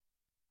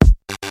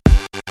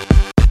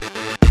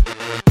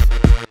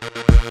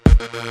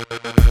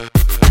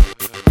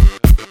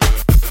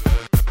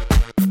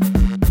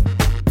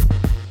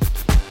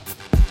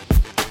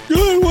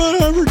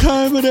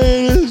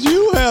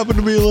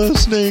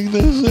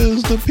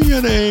is the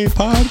PNA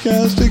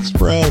Podcast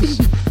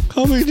Express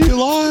coming to you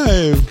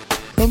live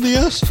from the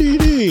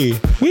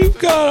STD. We've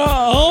got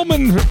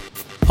almond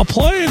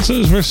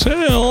appliances for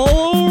sale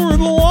all over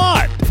the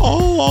lot.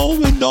 All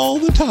almond all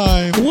the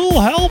time. We'll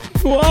help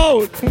you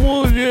out.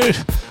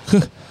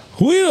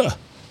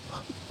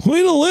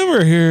 We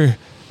deliver here.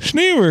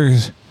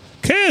 Schneeber's,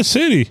 Kansas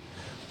City.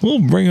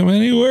 We'll bring them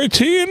anywhere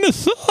to you in the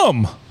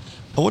thumb.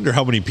 I wonder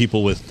how many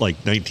people with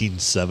like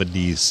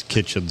 1970s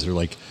kitchens are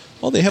like,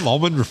 oh, they have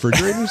almond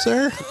refrigerators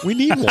there? We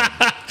need one.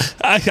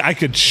 I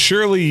could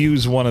surely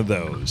use one of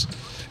those.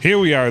 Here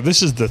we are.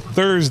 This is the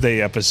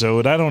Thursday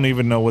episode. I don't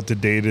even know what the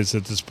date is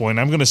at this point.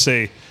 I'm going to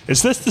say,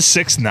 is this the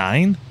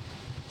 6-9?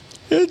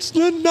 It's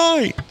the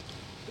night.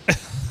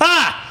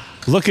 Ha!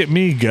 Look at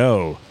me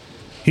go.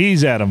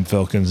 He's Adam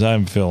Filkins.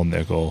 I'm Phil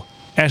Nickel.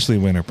 Ashley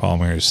Winter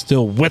Palmer is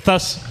still with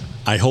us.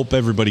 I hope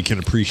everybody can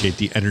appreciate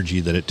the energy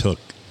that it took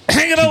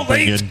Hanging out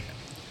late.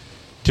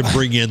 to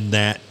bring in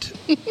that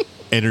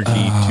energy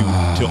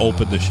to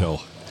open the show.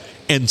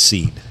 End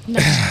scene.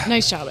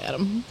 Nice job,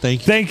 Adam.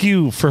 Thank you. Thank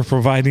you for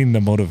providing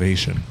the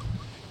motivation.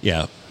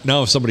 Yeah.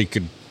 Now if somebody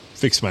could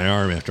fix my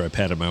arm after I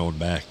patted my own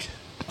back,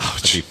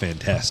 that'd be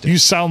fantastic. You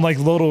sound like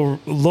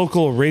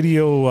local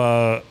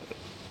radio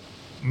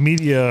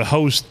media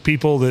host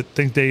people that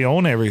think they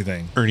own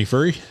everything. Ernie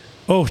Furry?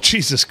 Oh,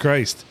 Jesus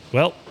Christ.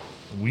 Well,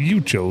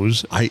 you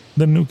chose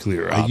the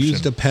nuclear I option.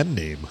 used a pen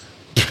name.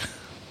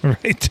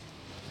 Right?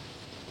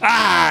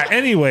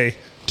 Anyway.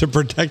 To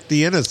protect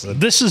the innocent.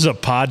 This is a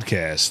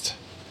podcast.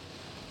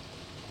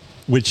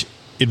 Which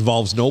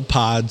involves no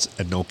pods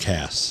and no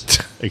casts,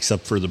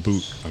 except for the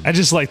boot. I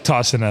just like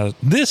tossing out,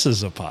 this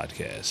is a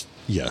podcast.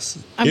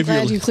 Yes. I'm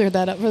glad you cleared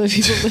that up for the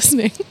people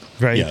listening.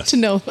 Right? Yes. To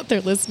know what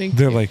they're listening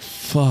They're to. like,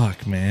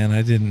 fuck, man,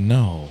 I didn't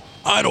know.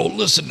 I don't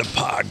listen to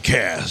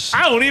podcasts.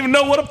 I don't even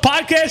know what a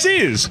podcast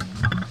is.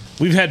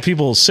 We've had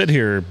people sit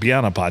here, be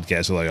on a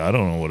podcast, they're like, I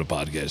don't know what a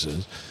podcast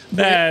is.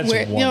 That's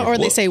wonderful. or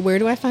they say, where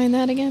do I find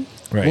that again?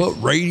 Right.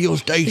 What radio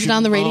station? Is it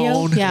on the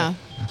radio? Yeah.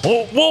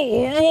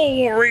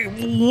 Whoa,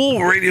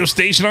 radio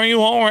station are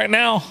you on right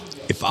now?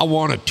 If I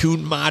want to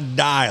tune my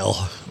dial,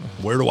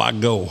 where do I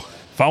go?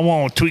 If I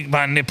want to tweak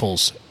my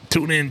nipples,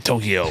 tune in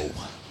Tokyo.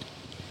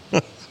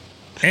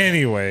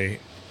 Anyway.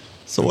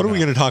 So what are we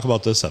going to talk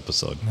about this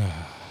episode?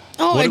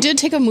 Oh, I did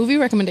take a movie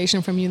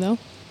recommendation from you, though.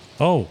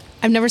 Oh.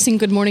 I've never seen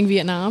Good Morning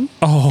Vietnam.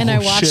 Oh, and I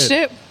watched shit.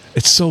 it.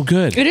 It's so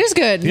good. It is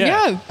good.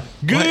 Yeah.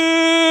 Good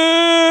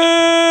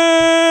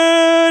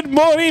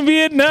morning,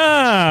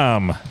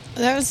 Vietnam.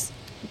 That was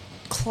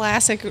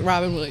classic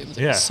Robin Williams.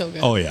 It Yeah. was so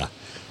good. Oh, yeah.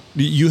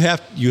 You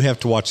have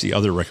to watch the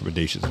other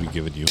recommendations we've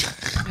given you.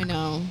 I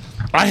know.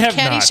 I have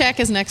not. Caddyshack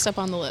is next up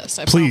on the list.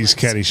 I Please,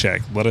 promise.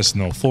 Caddyshack, let us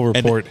know. Full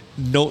report.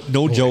 And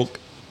no joke.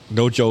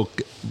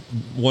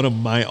 One of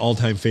my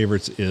all-time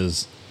favorites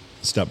is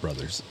Step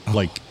Brothers.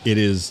 Like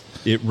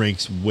it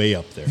ranks way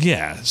up there.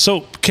 Yeah.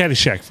 So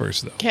Caddyshack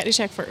first, though.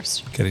 Caddyshack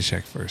first.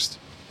 Caddyshack first.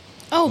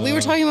 Oh, we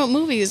were talking about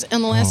movies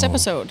in the last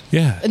episode.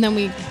 Yeah. And then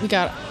we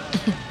got...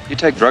 You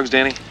take drugs,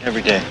 Danny?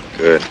 Every day.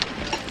 Good.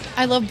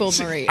 I love Bill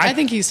Murray. I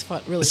think he's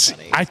really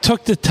funny. I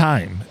took the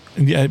time.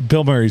 Yeah,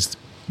 Bill Murray's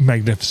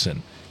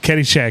magnificent.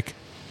 Caddyshack,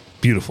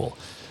 beautiful.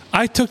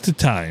 I took the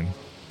time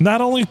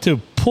not only to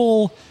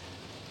pull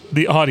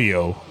the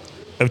audio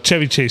of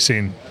Chevy Chase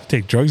saying,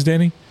 take drugs,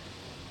 Danny?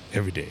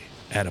 Every day.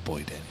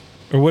 Attaboy, Danny.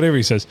 Or whatever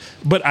he says.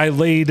 But I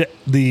laid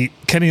the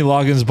Kenny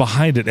Loggins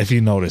behind it, if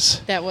you notice.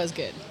 That was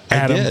good.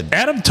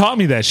 Adam taught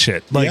me that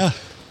shit. Like, yeah.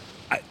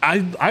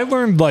 I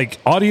learned like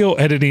audio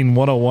editing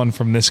 101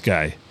 from this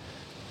guy.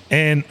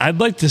 And I'd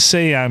like to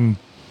say I'm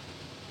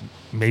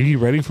maybe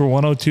ready for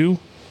 102.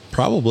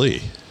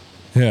 Probably.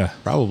 Yeah.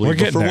 Probably. We're But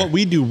getting for there. what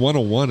we do,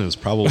 101 is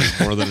probably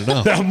more than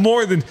enough.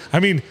 More than,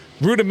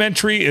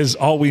 rudimentary is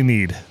all we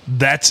need.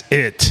 That's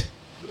it.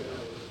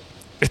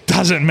 It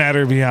doesn't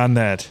matter beyond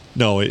that.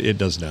 No, it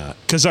does not.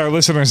 Because our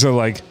listeners are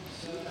like,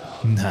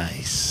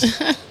 nice.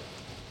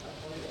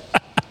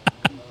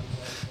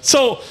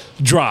 So,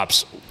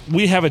 drops.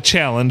 We have a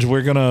challenge.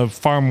 We're going to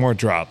farm more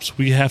drops.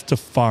 We have to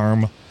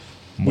farm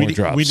more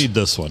drops. We need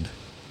this one.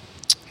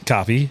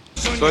 Copy.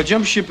 So I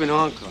jump ship in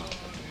Hong Kong,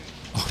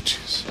 Oh,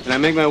 jeez. and I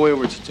make my way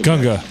over to Tibet.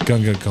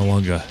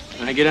 Gunga.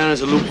 And I get on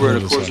as a looper at a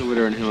This course way. over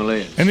there in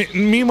Himalaya. And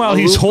meanwhile,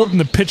 he's looper? holding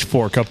the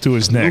pitchfork up to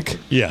his neck.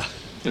 Looper. Yeah.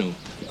 You know,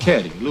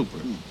 caddy, looper.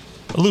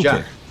 A looper.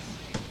 Jack.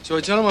 So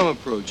I tell him I'm a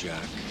pro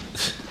jack.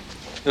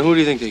 And who do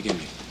you think they give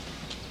me?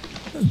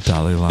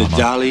 Dalai Lama. The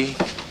Dalai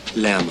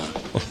Lama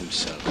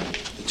himself.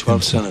 The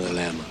 12th son of the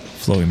Lama.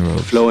 Flowing robe.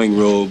 Flowing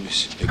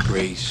robes, a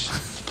grace,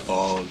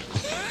 bald.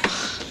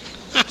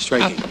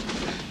 Striking.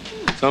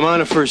 So I'm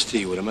on a first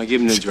tee with him. I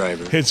give him the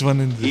driver. Hits one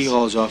in He this.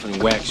 hauls off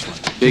and whacks one.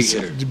 Big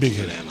hitter. Big the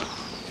hitter. Lama.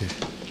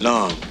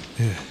 Long.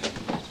 Yeah.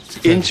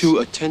 Into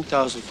a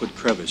 10,000-foot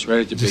crevice right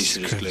at the base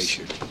of this Jesus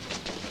glacier.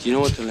 Do you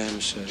know what the Lama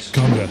says?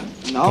 Gunga.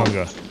 No.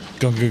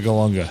 Gunga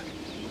Galunga.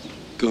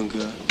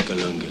 Gunga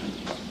Galunga.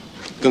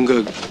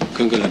 Gunga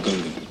Gunga La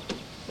Gunga.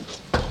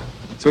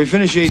 So we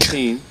finish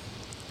 18, and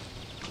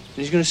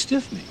he's gonna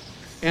stiff me.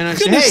 And I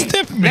say, Gonna hey,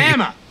 stiff me."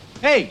 Lama,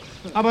 hey,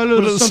 How about a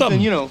little something,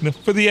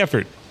 for the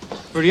effort.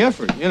 for the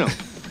effort, And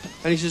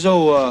he says, there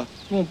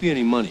won't be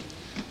any money.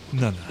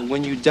 No. But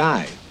when you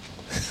die,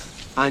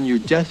 on your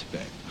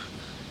deathbed,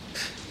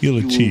 You'll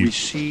you will achieve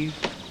receive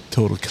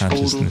total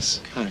consciousness.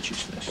 total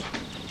consciousness.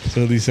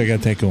 So at least I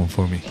got that going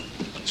for me.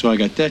 So I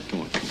got that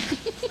going.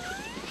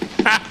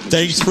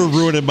 Thanks for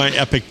ruining my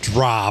epic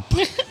drop.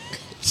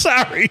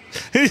 Sorry,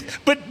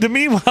 but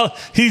meanwhile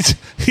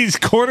he's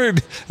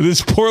cornered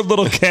this poor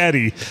little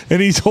caddy, and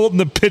he's holding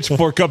the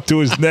pitchfork up to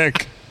his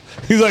neck.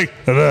 He's like,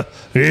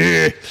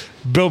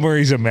 Bill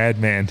Murray's a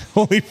madman.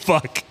 Holy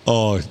fuck!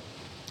 Oh,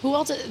 Who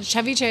else?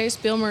 Chevy Chase,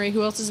 Bill Murray.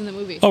 Who else is in the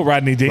movie? Oh,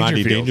 Rodney Dangerfield.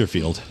 Rodney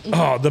Dangerfield.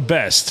 Oh, the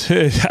best.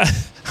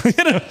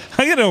 I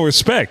get no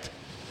respect.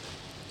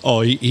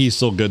 Oh, he's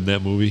so good in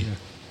that movie.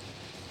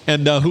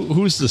 And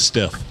who's the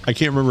stiff? I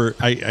can't remember.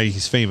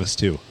 He's famous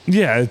too.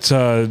 Yeah, it's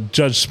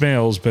Judge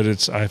Smales,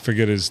 but I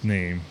forget his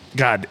name.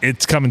 God,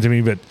 it's coming to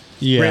me, but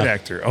great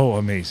actor. Oh,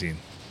 amazing.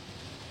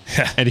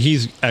 And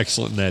he's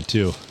excellent in that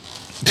too.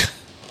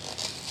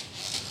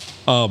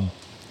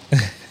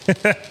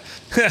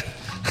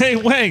 Hey,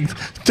 Wang,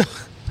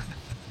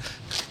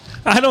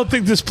 I don't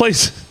think this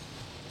place.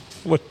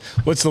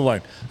 What's the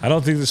line? I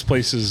don't think this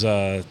place is.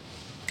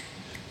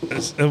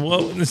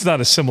 It's not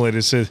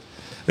assimilated.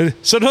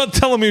 So don't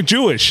tell him you're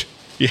Jewish.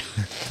 Yeah.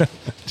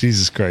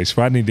 Jesus Christ,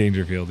 Rodney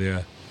Dangerfield.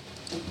 Yeah.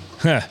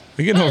 I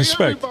get no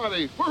respect.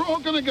 Everybody, we're all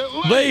gonna get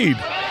Laid.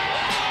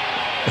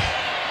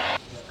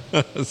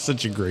 That's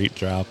such a great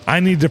drop. I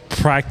need to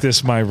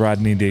practice my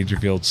Rodney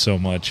Dangerfield so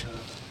much.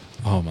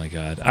 Oh my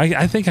God,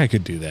 I think I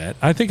could do that.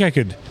 I think I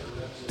could.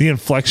 The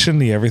inflection,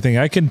 the everything.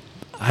 I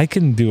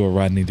can do a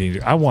Rodney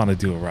Dangerfield. I want to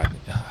do a Rodney.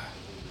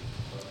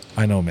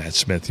 I know, Matt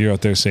Smith. You're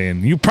out there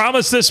saying you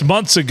promised this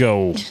months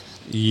ago.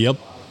 Yep.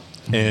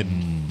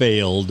 And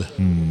failed.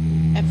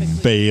 Epic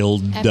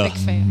Failed. Epic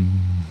fail.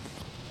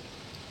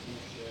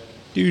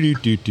 Do.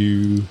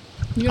 Do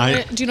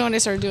you know what I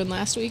started doing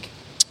last week?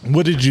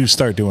 What did you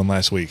start doing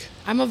last week?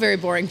 I'm a very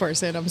boring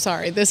person. I'm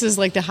sorry. This is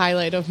like the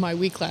highlight of my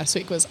week last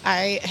week was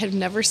I had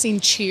never seen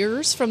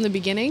Cheers from the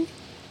beginning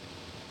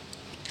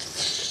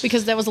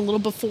because that was a little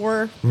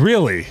before.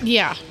 Really?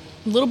 Yeah,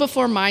 a little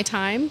before my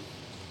time.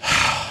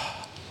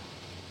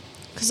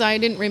 Because I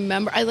didn't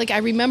remember. I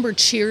remember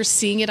Cheers,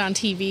 seeing it on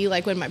TV,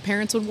 like when my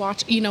parents would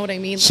watch. You know what I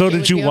mean? So Like, it did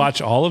would you be on-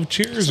 watch all of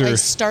Cheers? So Or I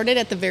started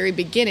at the very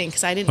beginning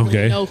because I didn't Okay.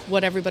 really know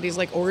what everybody's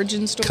like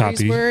origin stories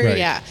Copy, were. right.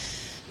 Yeah.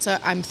 So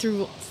I'm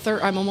through.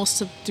 I'm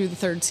almost through the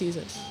third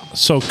season.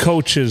 so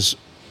Coach is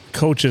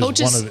Coach one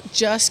is of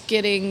just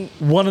getting.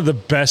 the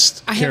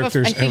best I have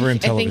characters I think, ever in I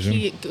television.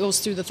 think he goes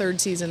through the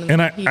third season,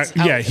 And he's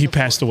out in he the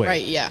passed fourth. away.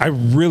 Right? Yeah. I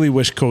really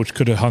wish Coach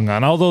could have hung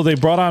on. Although they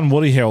brought on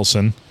Woody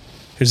Harrelson,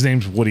 his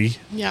name's Woody.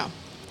 yeah.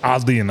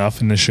 Oddly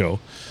enough, in the show,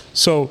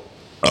 so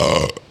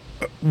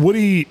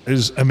Woody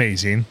is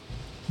amazing,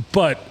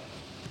 but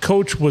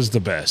Coach was the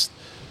best,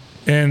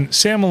 and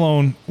Sam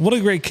Malone, what a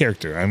great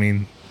character. I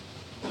mean,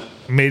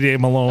 Mayday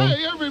Malone.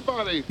 Hey,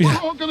 everybody, we're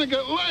all gonna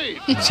get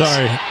laid.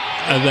 Sorry.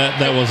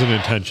 That wasn't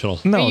intentional.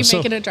 Are No, you so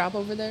making a drop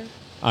over there?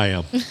 I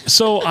am.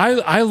 so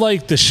I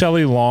like the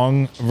Shelley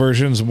Long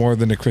versions more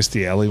than the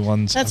Christy Alley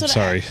ones. That's I'm what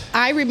sorry.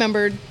 I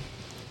rememmed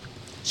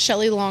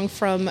Shelley Long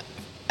from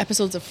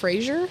episodes of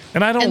Frasier,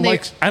 And I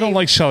don't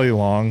like Shelley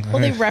Long. Well,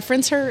 they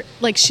reference her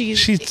like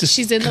she's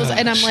in those,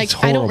 and I'm she's like,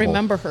 I don't horrible.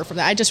 remember her from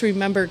that. I just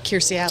remember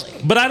Kirstie Alley.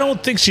 But I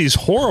don't think she's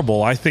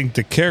horrible. I think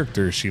the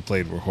characters she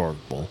played were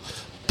horrible.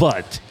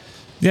 But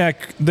yeah,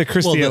 the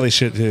Christy Alley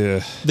shit.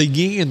 The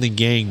yin and the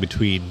yang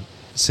between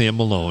Sam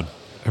Malone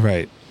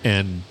Right.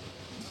 and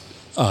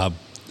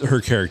her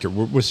character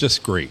was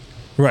just great.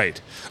 Right.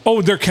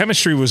 Oh, their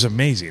chemistry was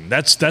amazing.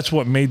 That's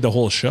what made the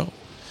whole show.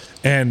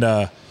 And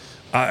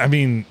I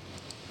mean,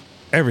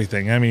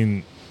 everything. I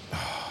mean,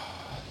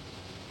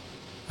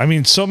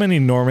 so many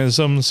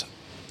Normisms,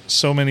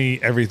 so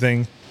many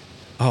everything.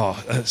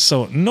 Oh,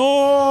 so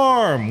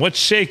Norm, what's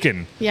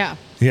shaking? Yeah.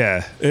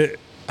 Yeah.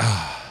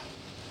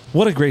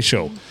 What a great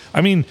show.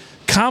 I mean,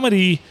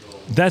 comedy,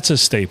 that's a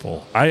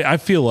staple. I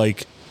feel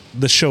like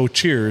the show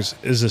Cheers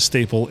is a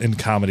staple in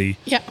comedy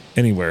Yeah.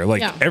 anywhere.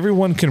 Like, Yeah.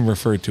 everyone can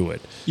refer to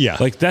it. Yeah.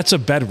 Like, that's a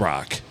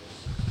bedrock.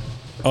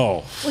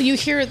 Oh, Well, you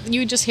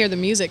just hear the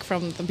music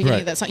from the beginning Right.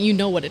 of that song. You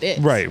know what it is.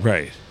 right,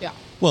 right. Yeah.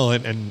 Well,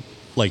 and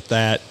like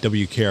that,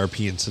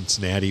 WKRP in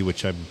Cincinnati,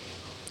 which I'm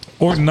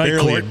Or Night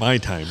barely Court. in my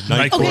time.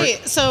 Night Court. Okay,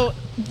 so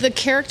the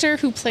character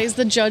who plays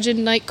the judge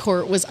in Night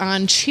Court was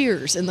on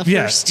Cheers in the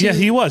Yeah, first two. yeah,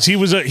 he was. He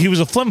was a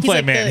flim flam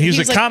like man. the- He was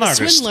he a was con like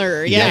the artist.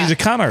 swindler, yeah. He's a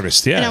con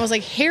artist. Yeah, And I was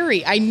like,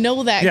 Harry, I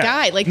know that Yeah,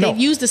 guy. Like no. they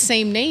used the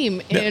same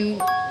name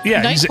in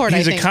yeah, Night Court.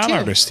 he's I a think, con too.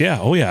 artist. Yeah,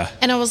 oh yeah.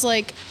 And I was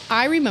like,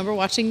 I remember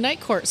watching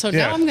Night Court. So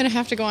Yeah. now I'm going to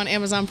have to go on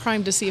Amazon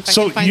Prime to see if I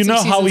So can find you some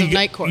know how seasons of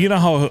Night Court. you know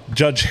how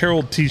Judge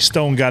Harold T.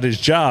 Stone got his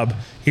job.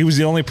 He was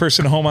the only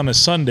person home on a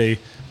Sunday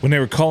when they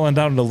were calling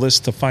down the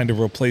list to find a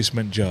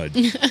replacement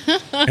judge,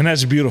 and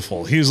that's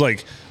beautiful. He was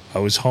like, I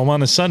was home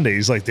on a Sunday.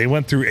 He's like, they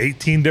went through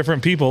 18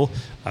 different people.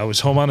 I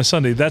was home on a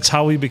Sunday. That's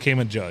how he became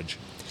a judge.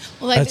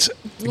 Like, That's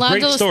a lot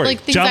great of those story.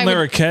 like things John I would-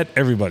 Larroquette,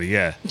 everybody,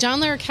 yeah.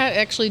 John Larroquette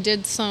actually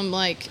did some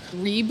like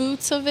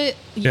reboots of it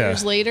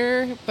years Yeah.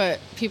 later, but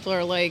people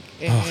are like,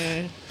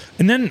 eh.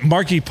 And then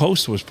Margie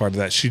Post was part of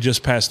that. She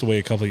just passed away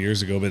a couple of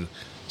years ago, but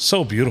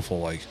so beautiful.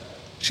 Like,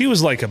 she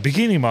was like a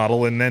bikini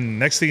model, and then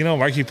next thing you know,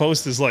 Margie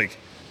Post is like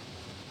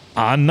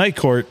on Night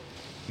Court.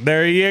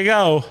 There you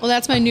go. Well,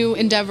 that's my new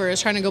endeavor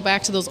is trying to go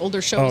back to those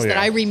older shows Oh, that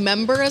yeah. I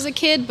remember as a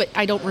kid, but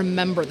I don't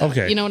remember them.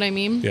 Okay. You know what I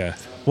mean? Yeah.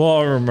 Well,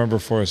 I remember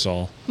for us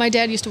all. My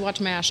dad used to watch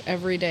MASH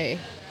every day.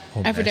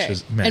 Oh, Every MASH day.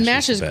 is- And MASH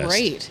MASH is is the best.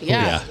 great. Oh,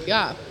 Yeah, yeah.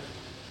 yeah.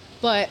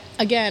 But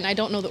again, I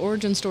don't know the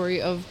origin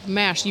story of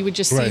MASH. You would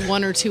just see Right.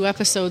 1 or 2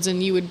 episodes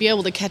and you would be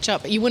able to catch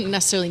up. You wouldn't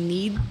necessarily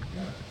need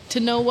to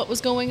know what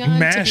was going on to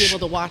MASH be able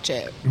to watch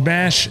it.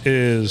 MASH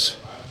is.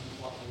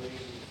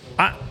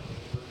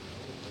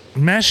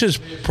 MASH is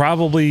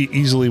probably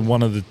easily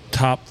one of the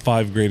top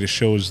 5 greatest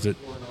shows that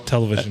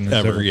television has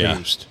Ever, ever yeah.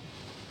 produced.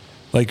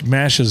 Like,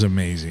 MASH is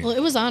amazing. Well, it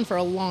was on for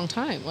a long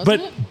time,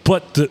 wasn't it?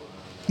 But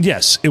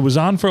yes, it was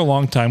on for a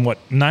long time. What,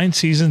 9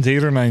 seasons,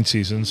 8 or 9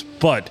 seasons?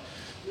 But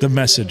the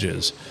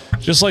messages,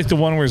 just like the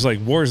one where it's like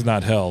war's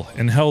not hell.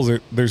 In hell,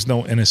 there's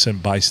no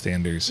innocent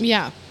bystanders.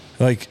 Yeah.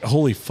 Like,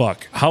 holy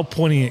fuck, how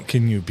poignant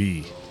can you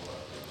be?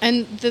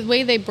 And the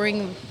way they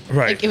bring,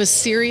 Right. like, it was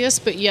serious,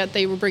 but yet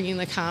they were bringing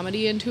the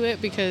comedy into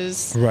it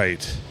because Right.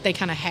 they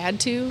kind of had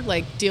to,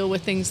 like, deal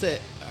with things that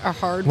are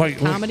hard Like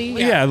with comedy.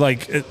 yeah,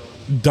 like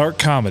dark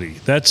comedy.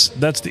 That's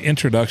the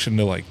introduction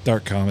to like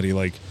dark comedy.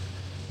 Like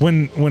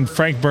when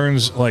Frank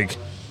Burns like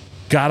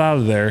got out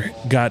of there,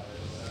 got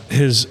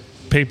his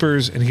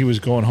papers, and he was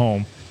going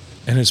home,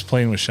 and his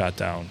plane was shot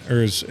down, or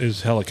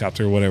his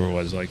helicopter, or whatever it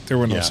was. Like there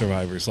were no Yeah.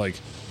 survivors. Like,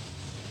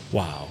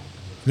 wow.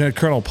 Then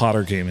Colonel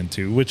Potter came in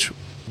too, which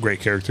great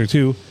character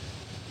too.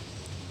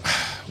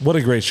 What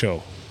a great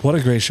show! What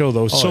a great show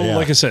though. So yeah.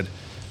 like I said,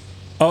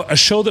 a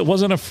show that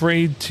wasn't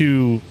afraid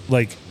to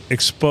like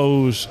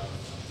expose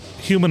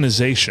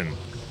humanization.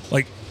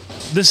 Like,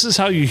 this is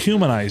how you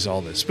humanize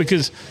all this,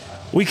 because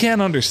we can't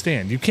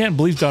understand. You can't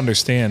believe to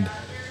understand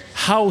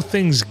how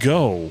things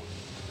go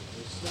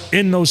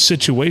in those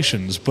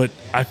situations. But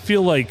I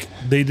feel like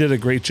they did a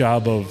great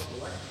job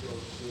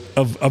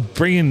of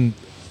bringing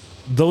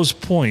those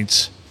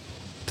points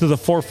to the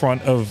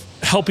forefront of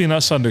helping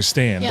us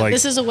understand. Yeah, like,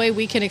 this is a way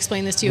we can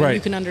explain this to you Right. and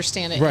you can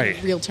understand it right,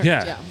 in real terms.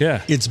 yeah,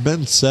 yeah. It's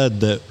been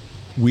said that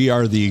we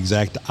are the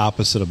exact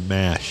opposite of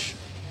MASH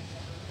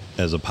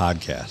as a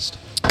podcast.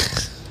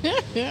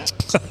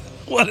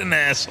 What an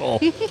asshole.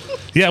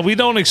 Yeah, we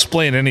don't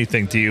explain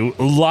anything to you.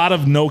 A lot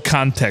of no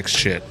context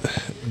shit.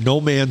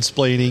 No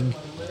mansplaining,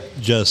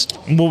 just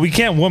Well, we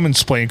can't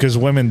woman-splain because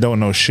women don't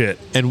know shit.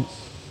 and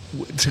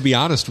to be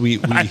honest, we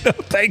I know,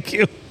 thank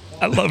you.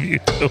 I love you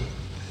too.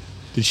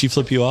 did she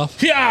flip you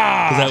off?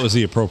 Yeah. 'Cause that was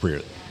the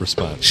appropriate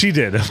response. She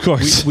did, of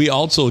course. We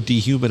also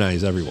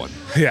dehumanize everyone.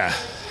 Yeah.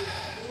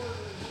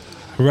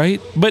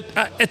 Right? But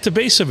at the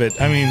base of it,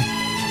 I mean,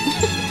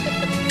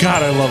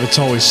 God, I love It's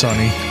Always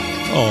Sunny.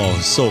 Oh,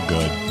 so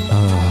good.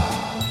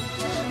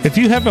 If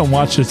you haven't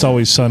watched It's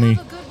Always Sunny,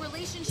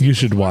 you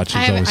should watch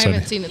I It's Always Sunny.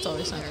 haven't seen It's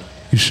Always Sunny.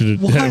 You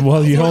should.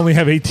 Well, you only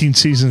have 18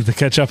 seasons to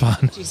catch up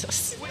on.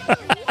 Jesus.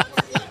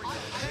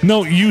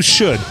 No, you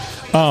should.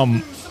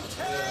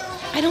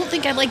 I don't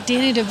think I like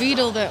Danny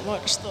DeVito that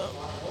much, though.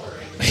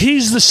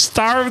 He's the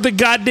star of the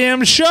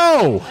goddamn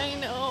show. I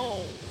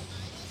know.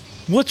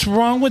 What's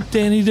wrong with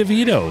Danny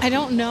DeVito? I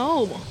don't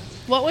know.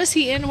 What was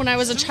he in when I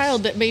was a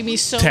child that made me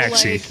so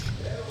Taxi. like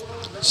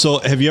So,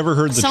 have you ever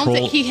heard the something?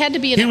 troll? He had to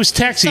be in He was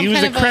Taxi. some He was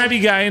kind the of a- crabby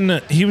guy in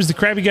the. He was the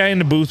crabby guy in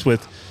the booth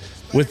with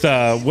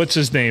what's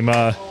his name?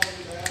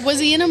 Was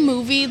he in a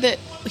movie that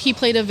he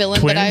played a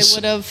villain that I Twins?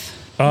 would have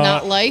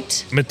not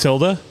liked?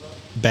 Matilda.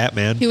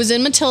 Batman. He was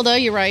in Matilda.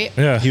 You're right.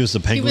 Yeah. He was the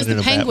He penguin was in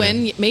the a penguin.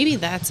 Batman. Maybe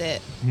that's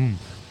it.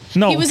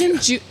 No. He was in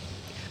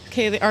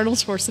the Arnold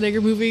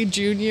Schwarzenegger movie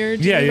Junior.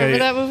 Do you Yeah, yeah, remember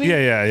yeah. that movie?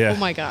 Yeah. Oh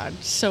my god,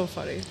 so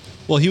funny.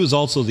 Well, he was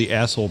also the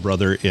asshole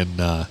brother in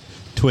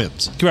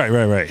Twins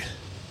Right.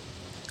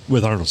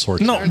 with Arnold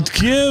Schwarzenegger. No,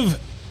 give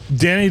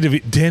Danny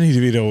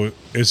DeVito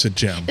is a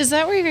gem. Is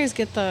that where you guys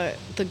get the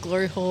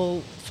glory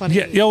hole funny?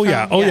 Yeah. Oh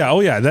yeah. from? Oh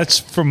yeah. That's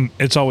from.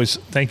 It's always.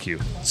 Thank you.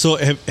 So,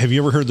 have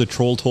you ever heard the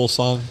Troll Toll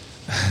song?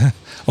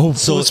 Oh,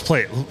 So- let's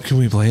play it. Can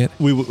we play it?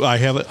 I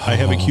have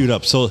it queued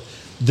up. So,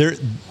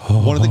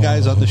 one of the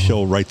guys on the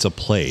show writes a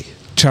play.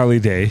 Charlie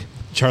Day.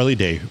 Charlie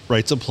Day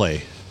writes a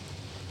play,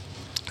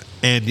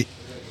 and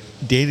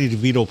Danny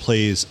DeVito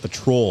plays a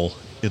troll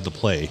in the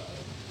play,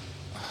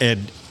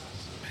 and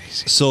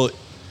so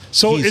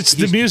It's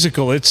the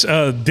musical. It's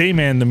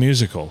Dayman the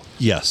musical.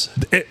 yes,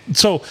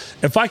 So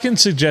if I can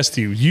suggest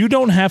to you, you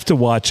don't have to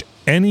watch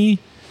any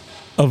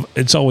of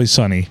It's Always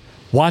Sunny.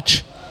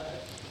 Watch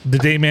The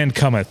Dayman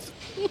Cometh.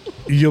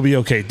 You'll be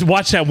okay.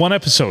 Watch that one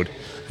episode.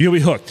 You'll be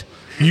hooked.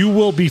 You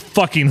will be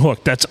fucking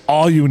hooked. That's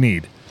all you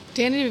need.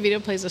 Danny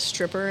DeVito plays a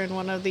stripper in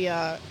one of the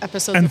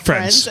episodes And of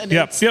Friends. Friends. And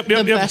Yep, it's yep, the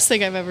yep. best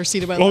thing I've ever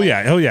seen in my Oh life.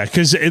 yeah.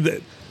 Because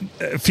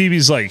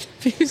Phoebe's like,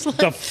 He's like,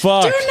 the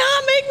fuck? do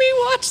not make me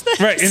watch this.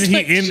 Right,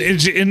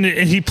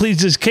 and he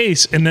pleads his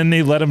case, and then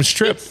they let him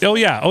strip. Oh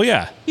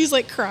yeah. He's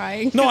like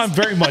crying. No, I'm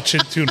very much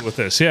in tune with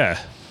this. Yeah.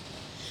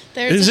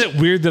 There's Is it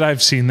weird that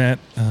I've seen that?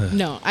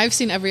 No, I've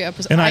seen every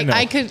episode. And I know.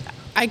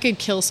 I could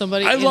kill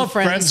somebody. I in love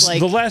Friends. Like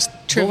the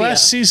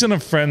last season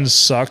of Friends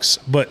sucks,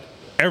 but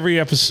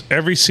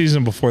every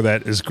season before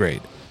that is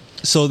great.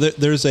 So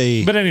there's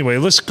a. But anyway,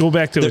 let's go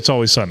back to It's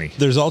Always Sunny.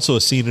 There's also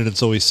a scene in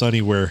It's Always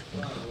Sunny where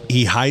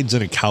he hides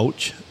in a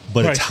couch,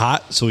 but it's Right.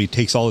 hot, so he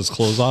takes all his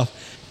clothes off,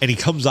 and he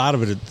comes out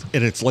of it,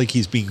 and it's like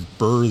he's being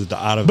birthed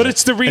out of it. But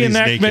it's the and he's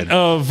reenactment naked.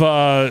 of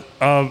a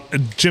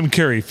Jim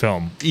Carrey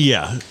film.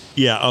 Yeah,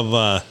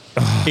 of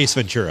Ace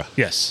Ventura.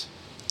 Yes.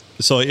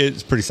 So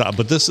it's pretty solid.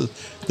 But this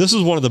is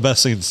one of the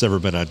best things that's ever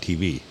been on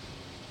TV.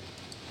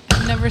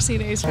 I've never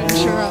seen Ace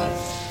Ventura.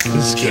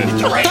 This is good.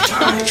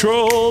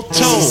 Troll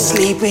Toe.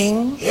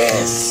 Sleeping?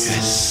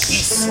 Yes.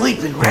 He's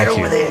sleeping right Thank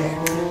you. over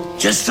there.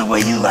 Just the way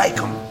you like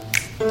him.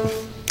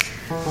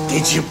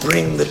 Did you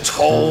bring the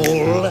toll?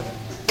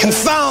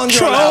 Confound your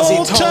Troll lousy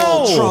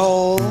toll, toe.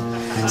 troll.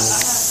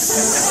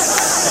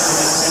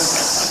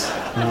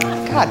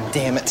 God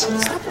damn it.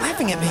 Stop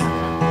laughing at me.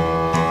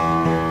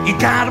 You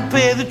gotta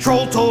pay the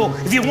troll toll.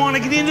 If you want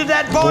to get into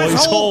that boy's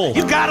Boy's hole, hole.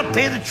 you gotta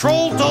pay the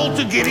troll toll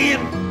to get in.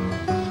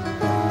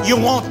 You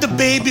want the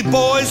baby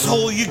boy's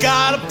hole, you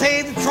gotta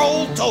pay the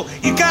troll toll.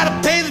 You gotta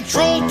pay the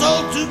troll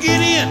toll to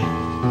get in.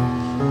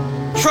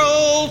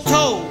 Troll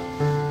toll.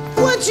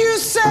 What'd you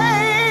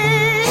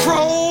say?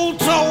 Troll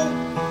toll.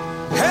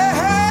 Hey,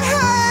 hey,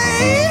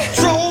 hey.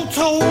 Troll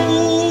toll.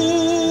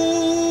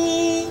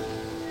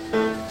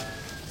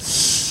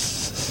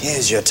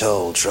 Here's your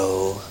toll,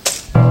 troll.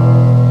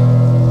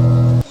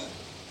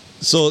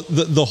 So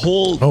the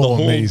whole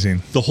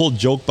amazing. The whole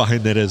joke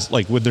behind that is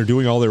like when they're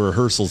doing all their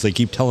rehearsals, they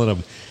keep telling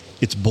them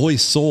it's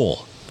boy's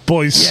soul.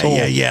 Boy's soul.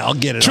 Yeah, I'll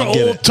get it. I'll Troll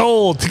get it.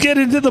 toll to get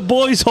into the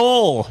boy's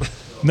hole.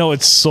 No,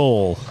 it's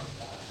soul.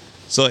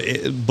 So,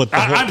 but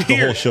I'm the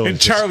here. whole show And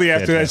is just Charlie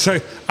after that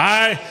fantastic.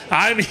 said,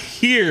 I'm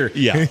here.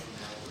 Yeah.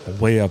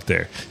 Way up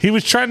there. He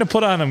was trying to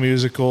put on a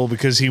musical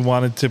because he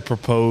wanted to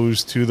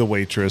propose to the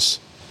waitress.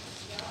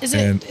 Is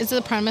And- it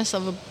the premise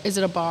of is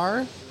it a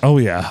bar? Oh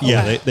yeah.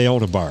 Yeah, Okay. they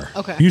own a bar.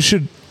 Okay. You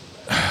should.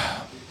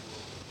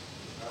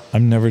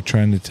 I'm never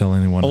trying to tell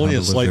anyone Only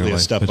how a to live slightly their a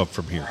life, step but, up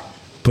from here.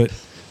 But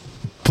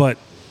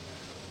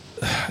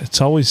It's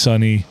Always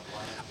Sunny.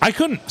 I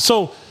couldn't.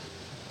 So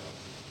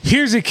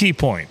here's a key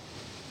point.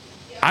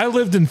 I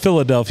lived in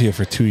Philadelphia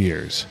for 2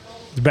 years,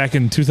 back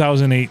in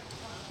 2008,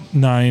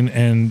 9,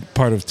 and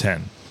part of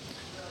 10.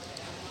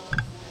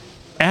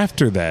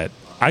 After that,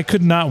 I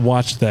could not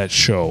watch that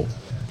show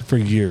for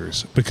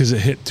years because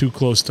it hit too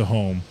close to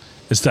home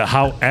as to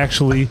how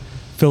actually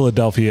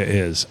Philadelphia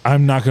is.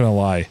 I'm not going to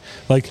lie.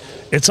 Like,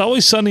 It's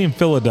Always Sunny in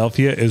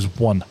Philadelphia is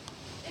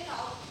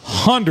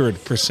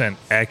 100%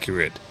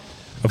 accurate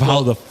of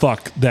how the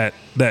fuck that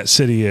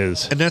city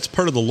is. And that's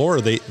part of the lore.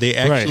 They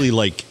actually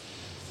like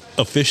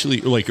officially,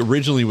 like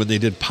originally when they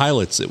did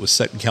pilots, it was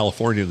set in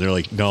California, and they're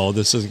like, no,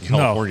 this isn't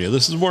California.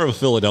 This is more of a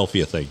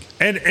Philadelphia thing.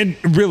 And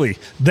really,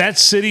 that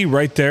city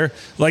right there,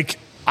 like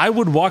I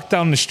would walk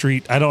down the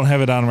street, I don't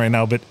have it on right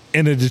now, but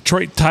in a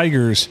Detroit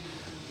Tigers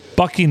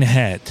bucking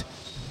hat,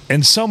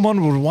 and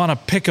someone would want to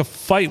pick a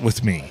fight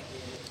with me.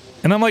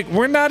 And I'm like,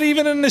 we're not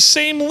even in the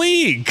same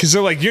league. Because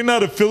they're like, you're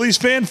not a Phillies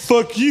fan?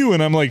 Fuck you.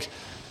 And I'm like,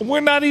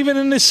 we're not even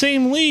in the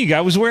same league.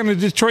 I was wearing a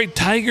Detroit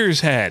Tigers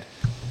hat.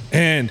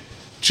 And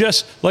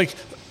just like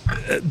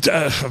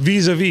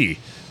vis-a-vis,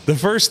 the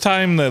first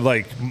time that,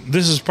 like,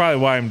 this is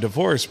probably why I'm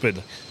divorced, but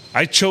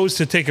I chose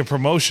to take a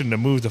promotion to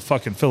move to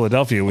fucking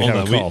Philadelphia. We Hold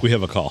have on, a call. we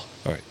have a call.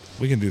 All right,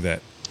 we can do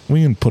that.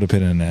 We can put a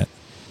pin in that.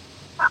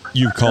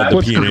 You've called the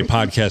PNA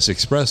Podcast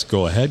Express.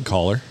 Go ahead,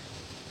 caller.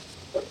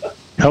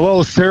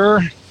 Hello,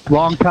 sir.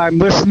 Long-time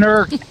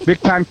listener,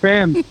 big-time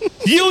fan.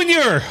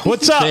 Junior,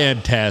 what's up?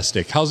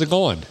 Fantastic. How's it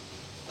going?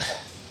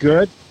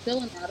 Good.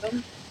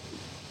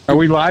 Are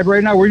we live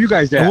right now? Where are you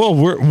guys at? Well,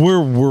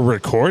 we're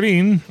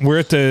recording. We're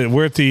at the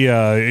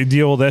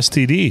old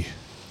STD.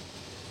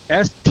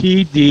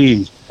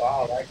 STD.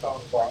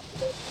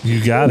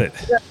 You got it.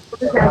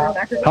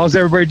 How's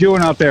everybody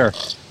doing out there?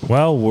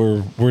 Well,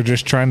 we're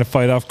just trying to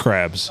fight off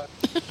crabs.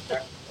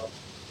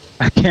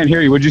 I can't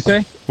hear you. What'd you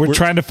say? We're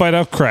trying to fight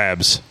off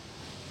crabs.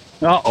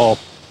 Uh-oh.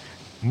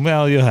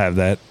 Well, you'll have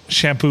that.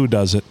 Shampoo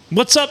does it.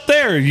 What's up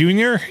there,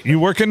 Junior? You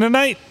working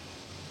tonight?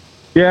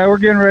 Yeah, we're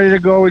getting ready to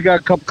go. We got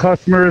a couple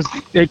customers,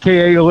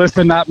 a.k.a.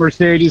 Alyssa, not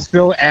Mercedes.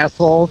 Phil,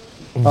 asshole.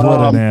 What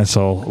an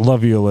asshole.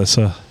 Love you,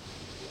 Alyssa.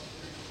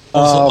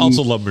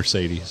 Also love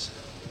Mercedes.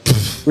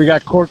 We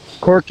got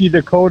Corky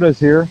Dakotas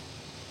here.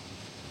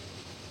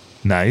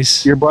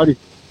 Nice. Your buddy.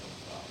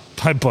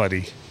 My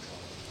buddy.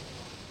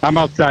 I'm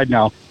outside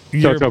now,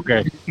 so it's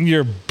okay.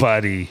 Your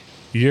buddy.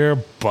 Your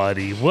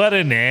buddy. What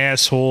an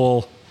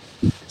asshole.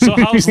 So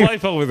how's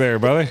life over there,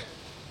 brother?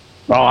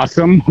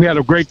 Awesome. We had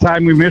a great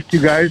time. We missed you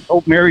guys.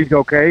 Hope Mary's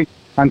okay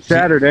on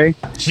Saturday.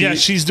 Yeah,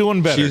 she's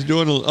doing better. She's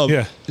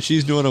doing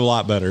she's doing a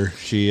lot better.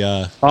 She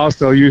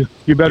Also, you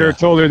better have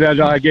told her that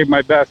I gave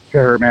my best to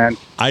her, man.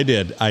 I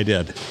did.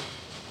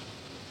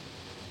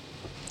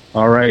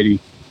 All righty.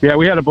 Yeah,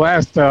 we had a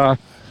blast. We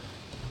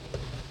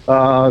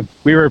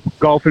were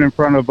golfing in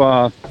front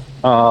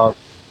of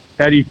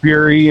Eddie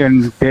Fury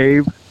and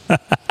Dave.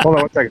 Hold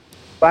on one second.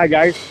 Bye,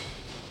 guys.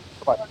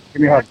 Come on,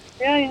 give me a hug.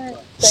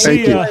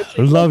 See ya.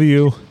 Love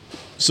you.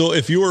 So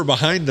if you were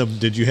behind them,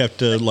 did you have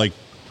to like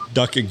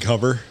duck and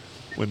cover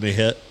when they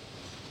hit?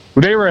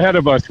 They were ahead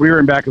of us. We were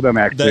in back of them,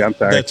 actually. I'm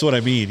sorry. That's what I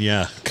mean.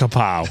 Yeah.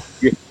 Kapow.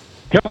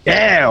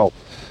 Yeah.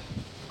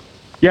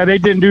 Yeah, they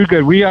didn't do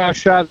good. We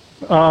shot.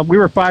 We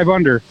were 5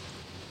 under.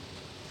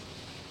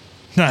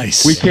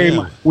 Nice. We came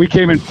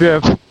in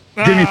 5th.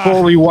 Jimmy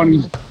Foley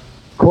won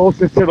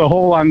closest to the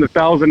hole on the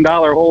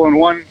 $1,000 hole in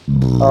one.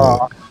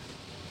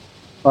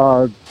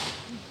 Par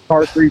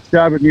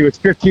 3-7. He was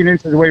 15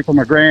 inches away from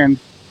a grand.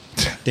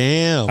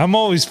 Damn. I'm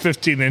always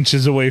 15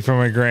 inches away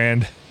from a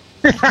grand.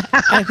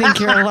 I think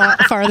you're a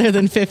lot farther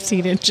than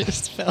 15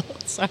 inches, Phil.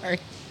 Sorry.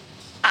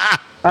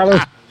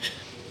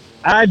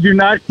 I do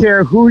not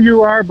care who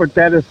you are, but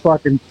that is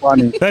fucking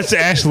funny. That's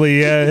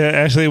Ashley.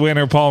 Ashley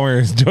Winter Palmer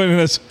is joining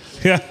us.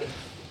 Yeah.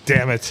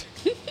 Damn it.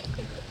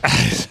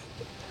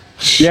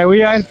 Yeah, we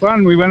had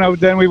fun. We went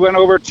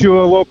over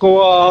to a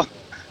local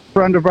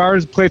friend of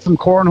ours, played some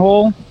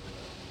cornhole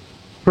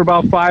for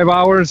about 5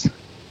 hours.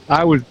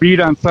 I was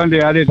beat on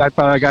Sunday. I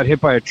thought I got hit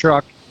by a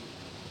truck.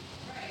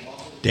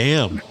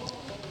 Damn.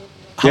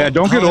 Yeah,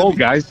 don't get old,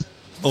 guys.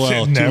 Oh,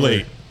 well, too Never.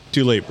 late.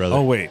 Too late, brother.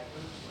 Oh, wait.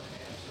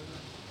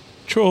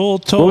 Troll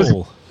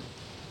Toll.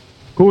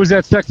 Who was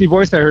that sexy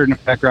voice I heard in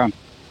the background?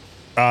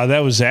 That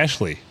was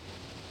Ashley.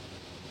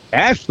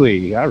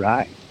 Ashley. All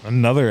right.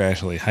 Another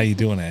Ashley. How you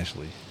doing,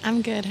 Ashley?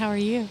 I'm good. How are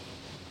you?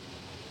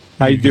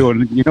 How you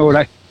doing? You know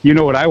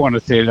what I want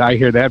to say. I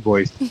hear that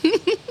voice.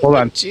 Hold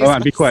on. Jesus. Hold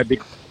on. Be quiet.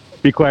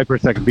 Be quiet for a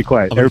second. Be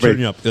quiet. I'm gonna turn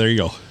Everybody, you up. There you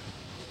go.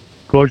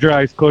 close your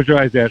eyes. Close your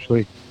eyes,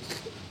 Ashley.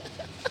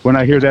 When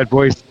I hear that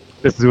voice,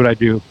 this is what I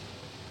do.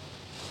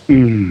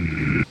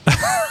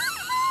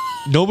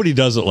 Nobody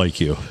does it like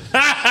you.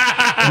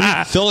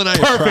 Phil and I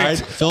have tried.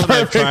 Phil and I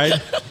have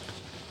tried.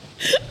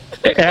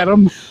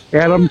 Adam,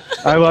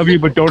 I love you,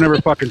 but don't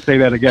ever fucking say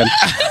that again.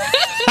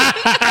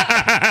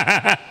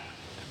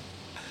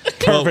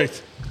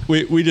 Perfect.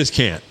 Well, we just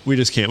can't. We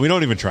just can't. We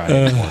don't even try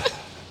anymore.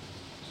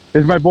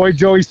 Is my boy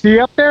Joey C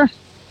up there?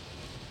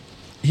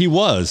 He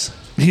was.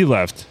 He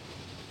left.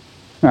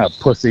 Ah,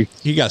 pussy.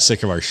 He got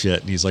sick of our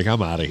shit, and he's like,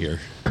 I'm out of here.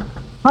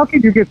 How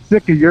can you get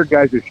sick of your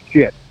guys'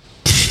 shit?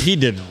 He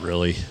didn't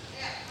really.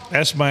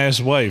 That's my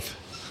ex-wife.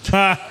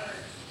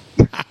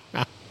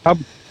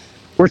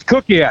 Where's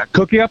Cookie at?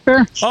 Cookie up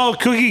there? Oh,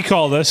 Cookie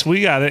called us.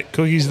 We got it.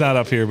 Cookie's not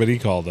up here, but he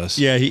called us.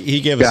 Yeah, he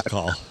gave us a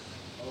call.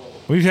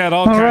 We've had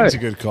all All kinds right.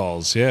 of good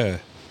calls. Yeah.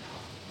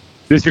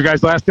 This your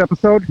guys' last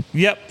episode?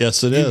 Yep.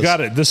 Yes, it You is.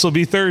 got it. This will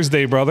be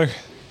Thursday, brother.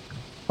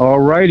 All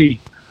righty.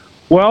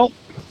 Well,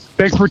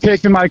 thanks for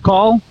taking my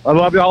call. I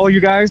love all of you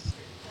guys.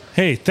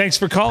 Hey, thanks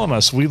for calling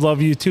us. We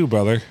love you too,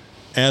 brother.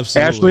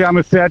 Absolutely. Ashley, I'm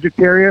a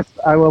Sagittarius.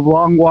 I love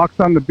long walks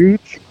on the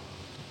beach.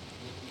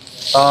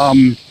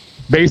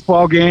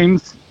 Baseball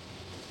games.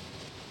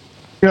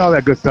 You know, all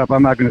that good stuff.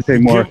 I'm not going to say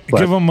more.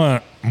 Give him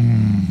a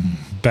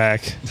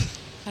back.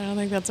 I don't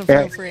think that's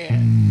appropriate.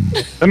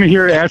 Let me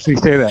hear Ashley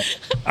say that.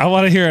 I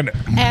want to hear an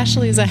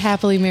Ashley is a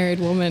happily married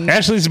woman.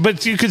 Ashley's,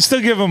 but you could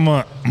still give him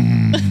a.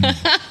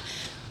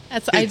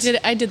 I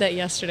did that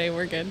yesterday.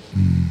 We're good.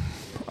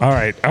 All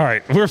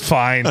right. We're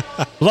fine.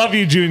 Love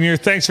you, Junior.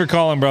 Thanks for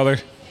calling, brother.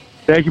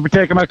 Thank you for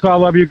taking my call.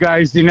 Love you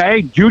guys. And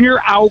hey, Junior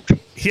out.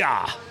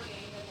 Yeah.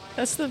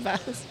 That's the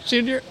best.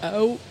 Junior,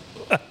 oh.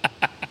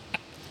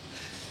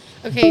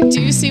 Okay, do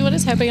you see what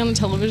is happening on the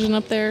television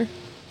up there?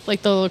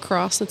 Like the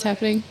lacrosse that's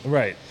happening?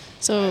 Right.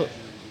 So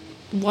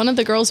one of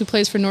the girls who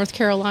plays for North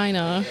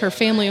Carolina, her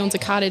family owns a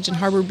cottage in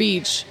Harbor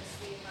Beach.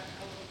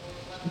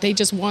 They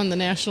just won the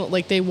national,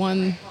 like they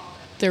won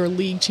their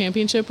league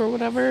championship or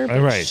whatever.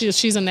 But Right.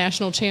 She's a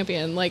national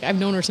champion. Like I've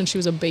known her since she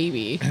was a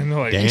baby. And they're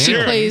like, Damn. She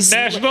 "You're a plays-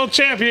 national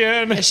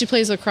champion. She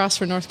plays lacrosse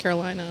for North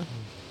Carolina.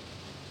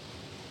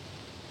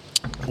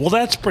 Well,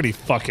 that's pretty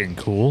fucking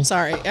cool.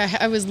 Sorry,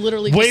 I was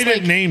literally Way just to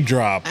like, name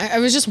drop. I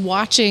was just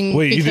watching.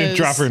 Wait, you didn't because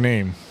drop her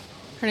name.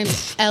 Her name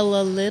is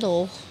Ella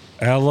Little.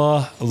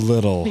 Ella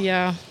Little.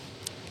 Yeah.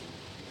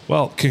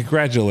 Well,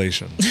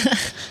 congratulations.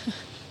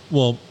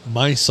 Well,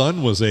 my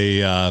son was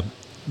a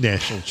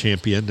national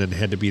champion and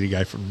had to beat a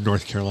guy from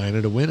North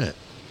Carolina to win it.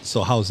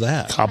 So how's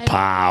that?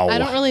 Kapow. I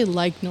don't really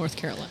like North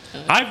Carolina.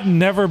 I've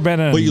never been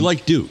a. But you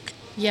like Duke.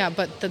 Yeah,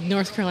 but the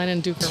North Carolina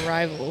and Duke are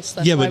rivals.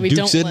 That's Yeah, why but we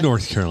Duke's don't in like,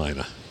 North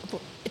Carolina.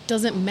 It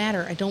doesn't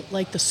matter. I don't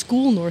like the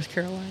school North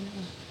Carolina.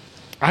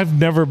 I've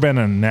never been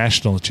a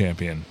national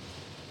champion.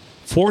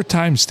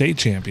 4-time state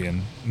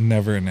champion,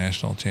 never a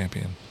national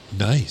champion.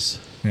 Nice.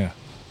 Yeah.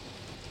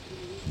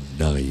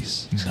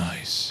 Nice.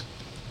 Nice.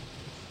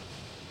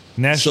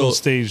 National So-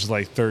 stage,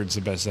 like third's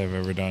the best I've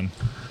ever done.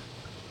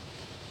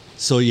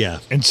 So, yeah,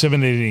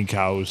 Inseminating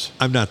cows.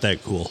 I'm not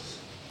that cool.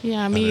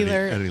 Yeah, me any-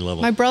 either. any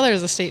level. My brother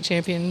is a state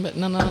champion, but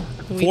none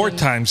of we didn't.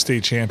 4-time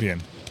state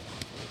champion.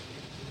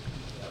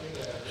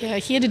 Yeah,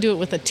 he had to do it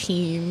with a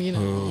team, you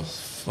know.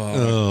 fuck.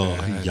 Oh,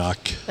 that.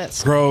 yuck.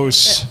 That's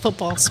Gross. that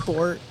football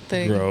sport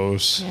thing.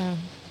 Gross. Yeah.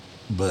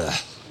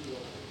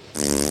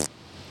 Blech.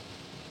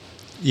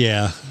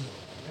 Yeah.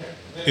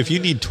 If you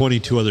need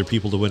 22 other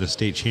people to win a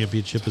state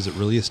championship, is it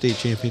really a state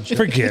championship?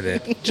 Forget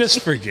it. Just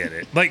forget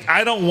it. Like,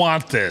 I don't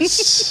want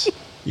this.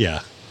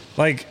 Yeah.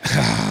 Like,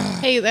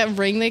 Hey, that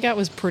ring they got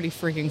was pretty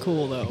freaking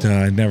cool though.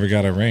 I never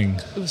got a ring.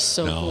 It was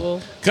so No.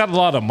 cool. Got a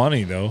lot of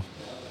money, though.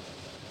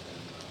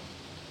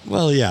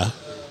 Well, yeah.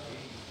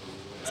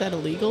 Is that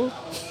illegal?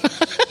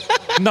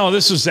 No,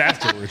 this was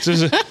afterwards.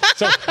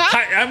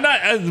 I'm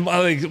not,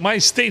 like, my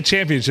state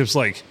championships,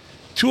 like,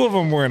 2 of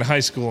them were in high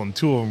school and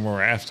 2 of them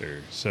were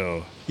after.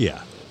 So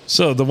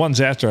the ones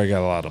after, I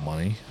got a lot of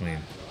money. I mean,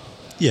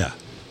 Yeah.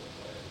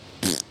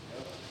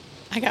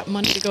 I got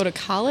money to go to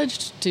college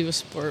to do a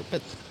sport,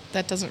 but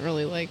that doesn't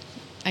really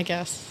I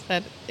guess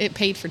that it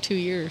paid for 2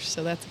 years,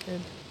 so that's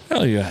good.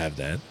 hell, you have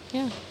that.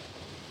 Yeah. I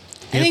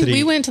think Anthony-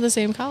 we went to the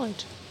same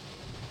college.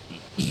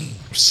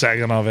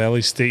 Saginaw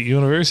Valley State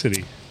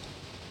University.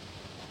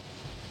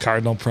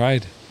 Cardinal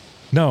Pride.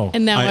 No.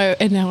 And now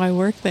I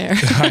work there.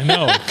 I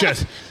know.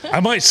 Good. I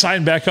might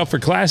sign back up for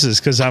classes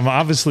because I'm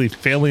obviously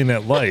failing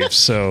at life.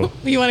 So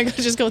You want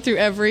to just go through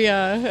every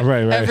right.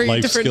 every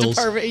Life different skills.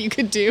 department you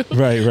could do.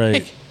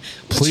 right.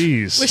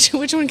 Please.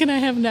 Which one can I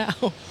have now?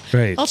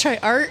 Right. I'll try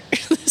art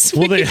this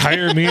Will they week.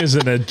 hire me as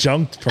an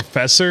adjunct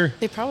professor?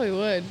 They probably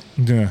would.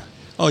 Yeah.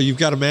 Oh, you've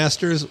got a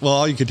master's? Well,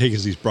 all you can take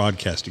is these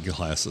broadcasting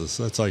classes.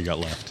 That's all you got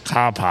left.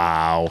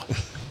 Pow.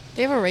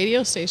 They have a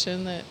radio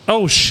station that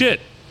Oh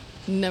shit.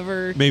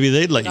 never Maybe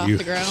they'd let got off you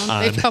the ground.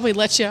 on. They probably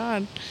let you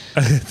on.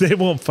 They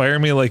won't fire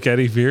me like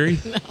Eddie Fury.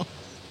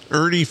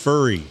 Ernie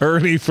Furry.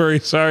 Ernie Fury.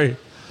 Sorry.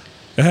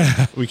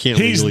 We can't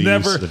He's legally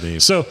never. use the name.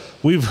 So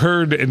we've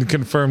heard and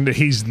confirmed that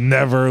he's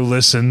never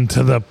listened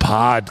to the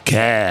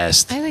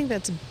podcast. I think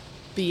that's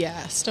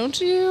BS, don't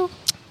you?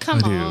 Come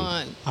I do.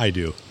 on. I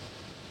do.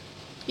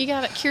 You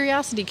got it.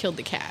 Curiosity killed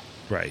the cat.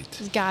 Right.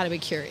 He's got to be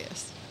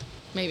curious.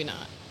 Maybe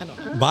not. I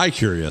don't know.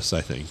 Bi-curious,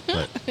 I think.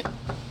 But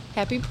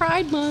Happy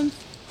Pride Month.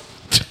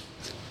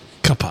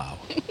 Kapow.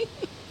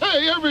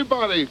 Hey,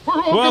 everybody, we're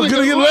all Well, I'm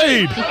gonna gonna get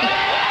laid.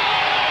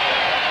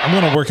 I'm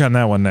gonna work on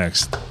that one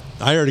next.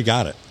 I already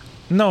got it.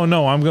 No,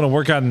 I'm gonna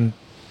work on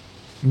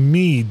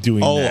me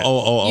doing that.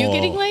 You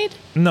getting laid?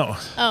 No.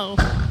 Oh,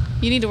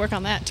 you need to work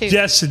on that too.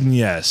 Yes and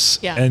yes.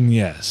 Yeah. And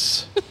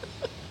yes.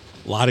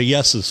 A lot of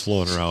yeses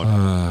floating around.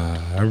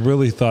 I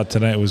really thought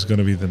tonight was going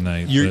to be the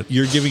night. You're but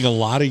you're giving a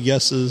lot of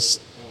yeses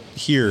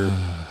here,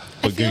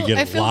 but I gonna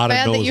get a feel lot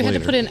bad of that no's you had later.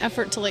 to put in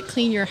effort to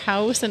clean your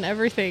house and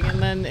everything, and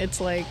then it's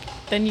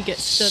then you get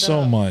stood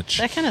So up. much.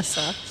 That kind of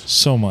sucks.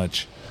 so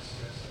much.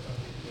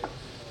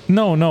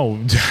 No.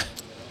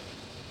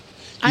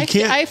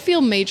 can't- I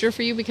feel major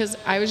for you because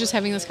I was just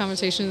having this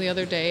conversation the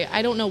other day.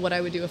 I don't know what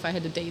I would do if I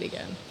had to date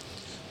again.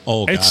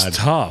 Oh, God. It's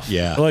tough.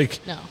 Yeah. Like,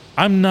 No.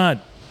 I'm not,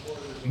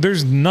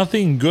 there's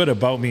nothing good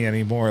about me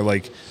anymore.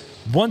 Like,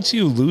 once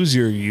you lose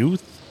your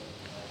youth,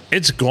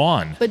 it's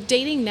gone. But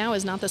dating now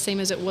is not the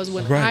same as it was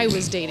when Right. I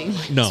was dating.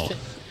 my No, husband.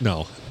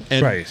 no.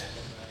 And Right.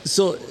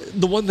 So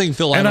the one thing,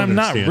 Phil, And I don't I'm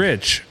not understand,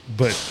 rich,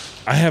 but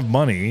I have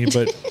money,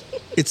 but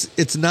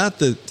It's not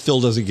that Phil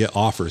doesn't get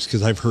offers,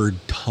 because I've heard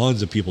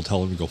tons of people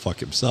tell him to go fuck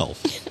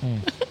himself.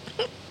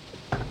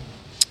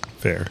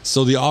 fair.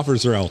 So the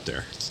offers are out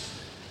there.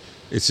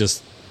 It's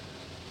just,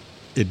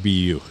 it'd be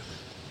you.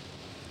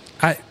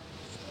 I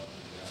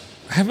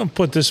haven't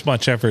put this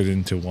much effort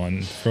into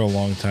one for a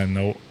long time,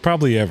 though.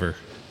 Probably ever.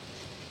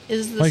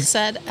 Is the Like-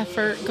 said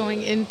effort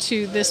going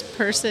into this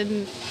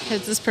person?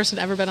 Has this person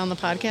ever been on the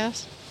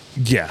podcast?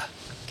 Yeah.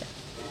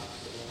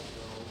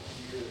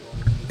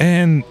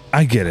 And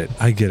I get it.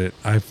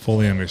 I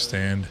fully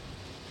understand.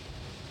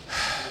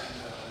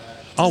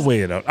 I'll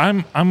weigh it out.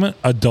 I'm an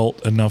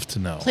adult enough to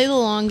know. Play the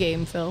long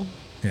game, Phil.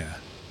 Yeah.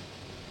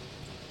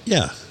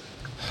 Yeah.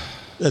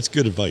 That's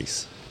good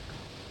advice.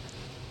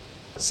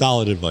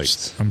 Solid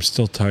advice. I'm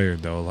still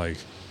tired though. Like,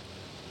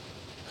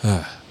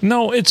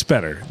 no, it's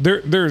better.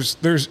 There's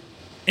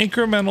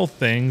incremental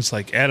things.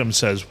 Like Adam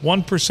says,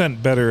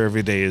 1% better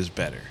every day is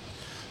better.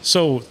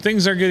 So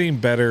things are getting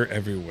better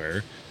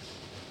everywhere.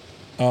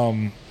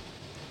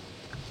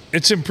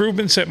 It's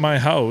improvements at my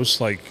house.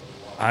 Like,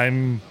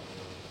 I'm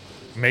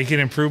making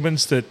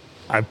improvements that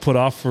I've put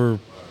off for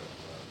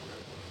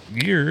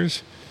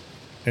years,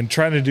 and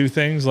trying to do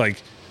things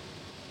like,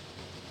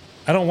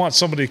 I don't want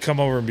somebody to come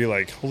over and be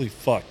like, holy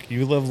fuck,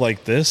 you live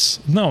like this?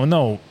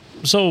 No.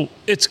 So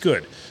it's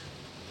good.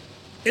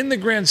 In the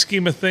grand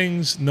scheme of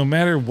things, no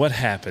matter what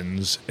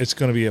happens, it's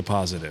going to be a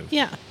positive.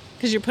 Yeah,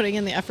 because you're putting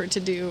in the effort to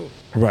do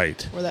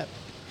Right. or that.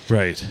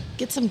 Right.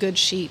 Get some good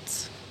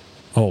sheets.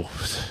 Oh,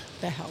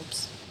 That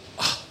helps.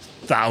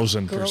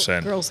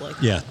 1,000%. Girls like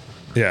that. Yeah.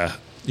 Yeah.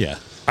 Yeah.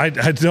 I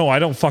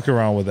don't fuck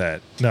around with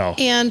that. No.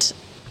 And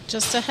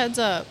just a heads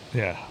up,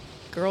 Yeah.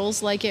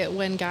 girls like it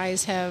when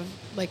guys have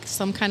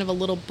some kind of a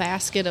little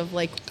basket of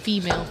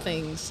female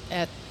things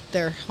at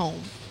their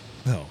home.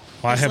 No.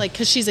 It's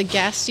because she's a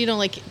guest,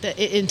 that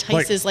it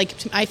entices.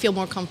 I feel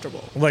more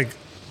comfortable. like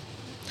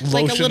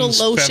like a little lotions,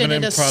 lotion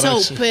feminine and a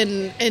products. soap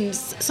and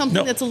something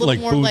No, that's a little Like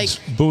more like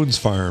Boone's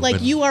Farm.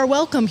 and- you are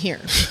welcome here.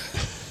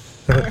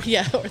 or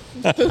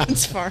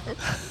Boone's Farm.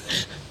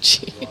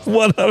 Jeez.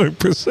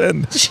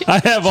 100%. I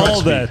have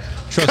all that.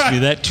 Trust me,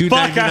 that Fuck,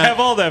 $2.99 I have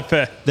all that.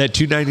 that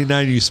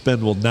 $2.99 you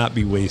spend will not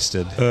be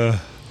wasted.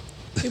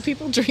 Do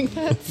people drink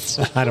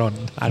that? I don't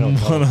know.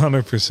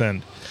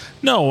 100%.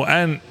 No,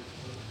 and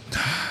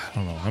I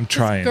don't know. I'm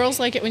trying. Girls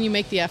like it when you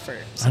make the effort.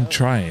 So. I'm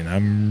trying.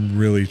 I'm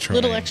really trying.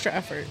 Little extra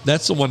effort.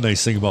 That's the one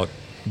nice thing about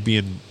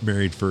being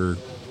married for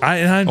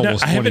I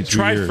almost haven't 22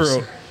 tried years.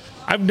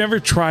 I've never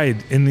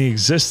tried in the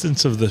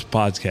existence of this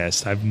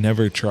podcast. I've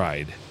never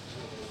tried.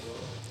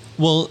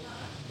 Well,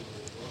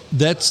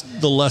 that's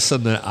the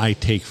lesson that I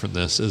take from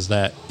this is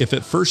that if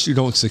at first you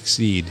don't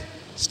succeed,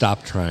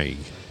 stop trying.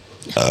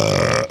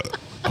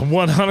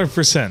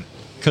 100%.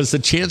 Because the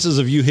chances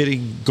of you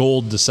hitting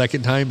gold the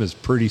second time is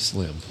pretty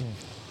slim.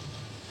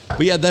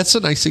 But yeah, that's the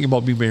nice thing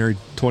about being married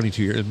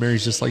 22 years.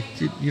 Mary's just like,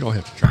 you don't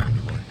have to try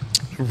anymore.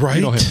 Right?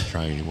 You don't have to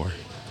try anymore.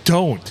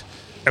 Don't.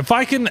 If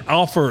I can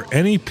offer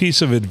any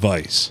piece of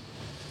advice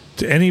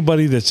to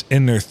anybody that's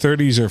in their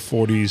 30s or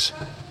 40s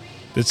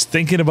that's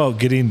thinking about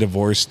getting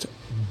divorced,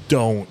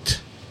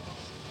 don't.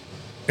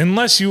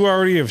 Unless you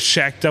already have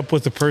shacked up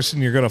with the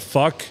person you're going to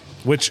fuck,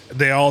 which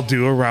they all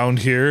do around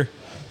here,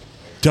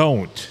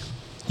 don't.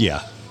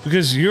 Yeah.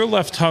 Because you're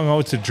left hung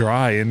out to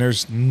dry and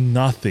there's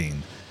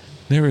nothing.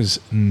 There is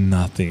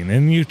nothing.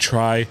 And you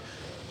try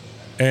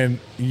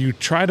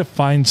to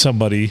find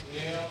somebody,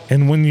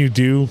 and when you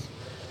do,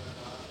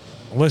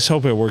 let's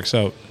hope it works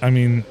out. I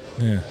mean,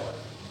 yeah.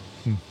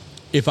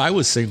 If I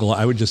was single,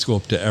 I would just go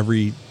up to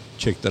every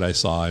chick that I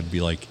saw and be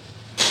like,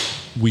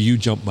 will you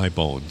jump my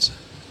bones?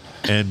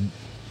 And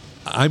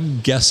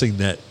I'm guessing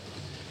that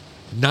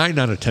 9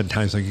 out of 10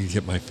 times I can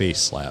get my face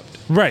slapped.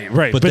 Right.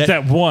 But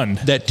that one.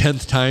 That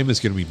 10th time is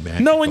going to be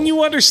magical. No, and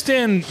you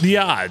understand the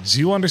odds.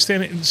 You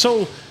understand it.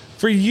 So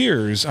for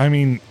years, I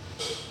mean,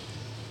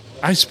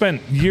 I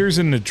spent years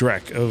in the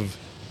dreck of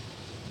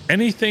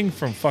anything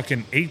from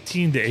fucking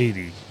 18 to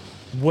 80,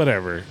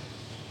 whatever.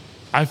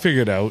 I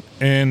figured out,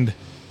 and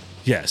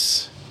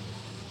yes,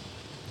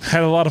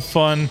 had a lot of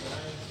fun,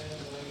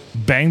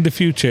 banged a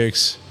few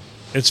chicks.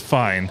 It's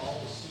fine.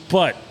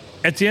 But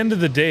at the end of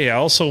the day, I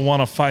also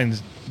want to find,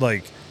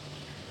 like,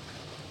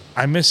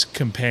 I miss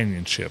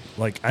companionship.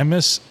 Like, I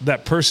miss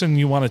that person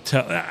you want to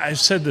tell. I've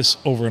said this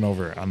over and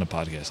over on the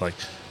podcast. Like,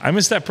 I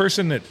miss that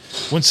person that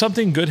when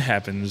something good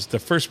happens, the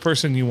first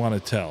person you want to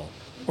tell,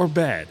 or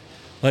bad.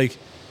 Like,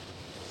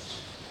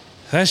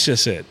 that's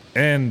just it.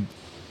 And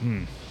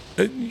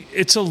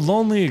it's a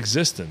lonely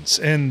existence.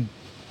 And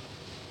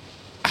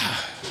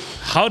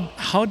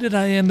how did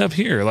I end up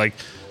here? Like,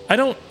 I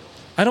don't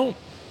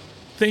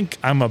think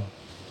I'm a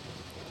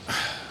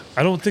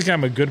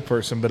good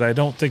person, but I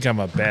don't think I'm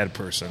a bad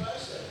person.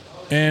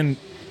 And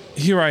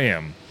here I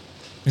am.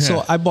 Yeah.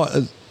 So I bought,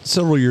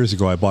 several years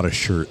ago, I bought a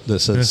shirt that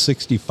said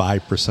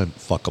 65%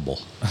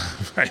 fuckable.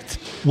 Right.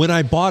 When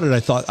I bought it, I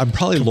thought, I'm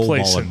probably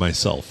Complacent. lowballing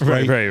myself.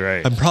 Right.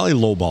 I'm probably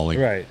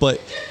lowballing. Right. But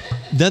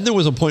then there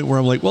was a point where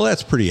I'm like, well,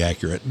 that's pretty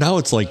accurate. Now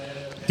it's like,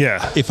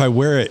 Yeah. if I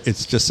wear it,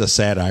 it's just a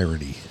sad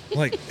irony.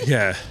 Like,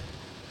 yeah.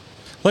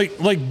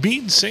 Like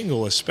being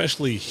single,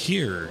 especially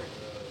here,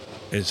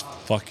 is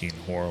fucking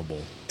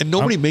horrible. And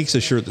nobody makes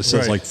a shirt that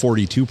says Right. like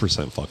 42%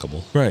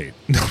 fuckable. Right.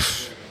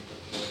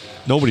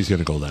 Nobody's going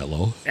to go that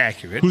low.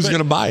 Accurate. Who's but- going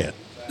to buy it?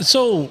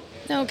 So,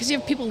 No, because you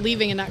have people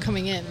leaving and not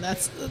coming in.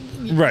 That's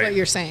right. what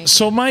you're saying.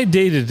 So my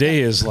day to day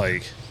is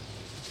like,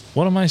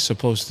 what am I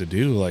supposed to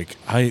do? Like,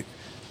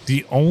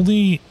 the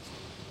only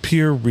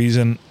pure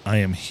reason I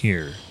am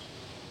here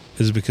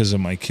is because of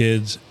my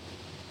kids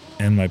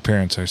and my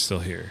parents are still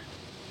here.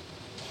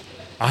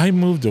 I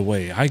moved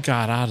away. I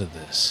got out of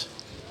this,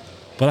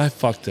 but I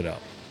fucked it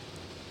up.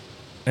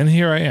 And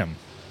here I am.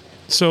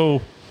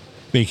 So,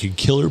 Making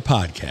killer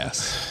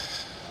podcasts.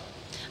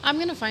 I'm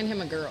going to find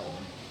him a girl.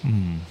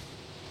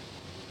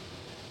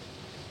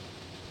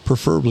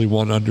 Preferably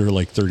one under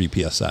like 30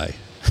 PSI.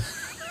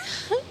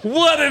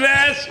 what an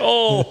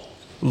asshole.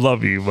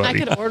 Love you, I buddy.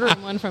 could order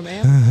him one from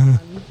Amazon.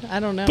 I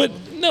don't know. But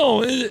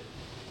no,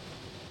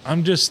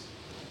 I'm just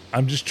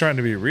trying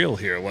to be real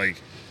here.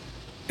 Like,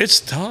 it's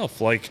tough.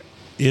 Like,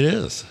 It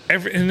is.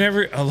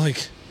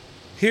 like,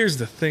 here's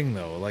the thing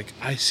though. Like,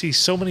 I see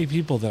so many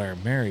people that are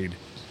married,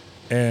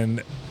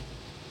 and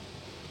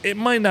it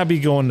might not be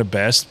going the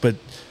best, but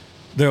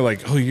they're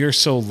like, "Oh, you're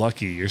so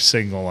lucky. You're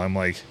single." I'm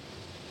like,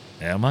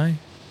 "Am I?"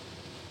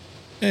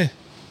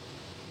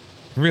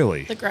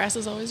 Really? the grass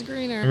is always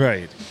greener.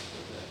 Right.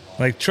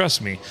 Like,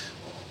 trust me,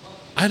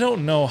 I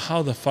don't know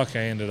how the fuck I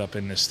ended up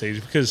in this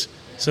stage, because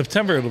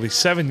September, it'll be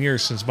 7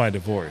 years since my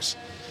divorce.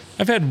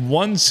 I've had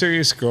one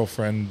serious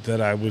girlfriend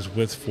that I was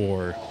with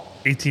for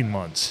 18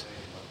 months.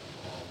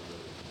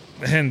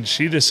 And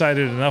she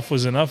decided enough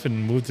was enough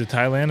and moved to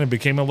Thailand and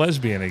became a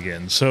lesbian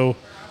again. So,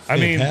 I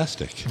mean,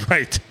 Fantastic.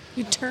 right.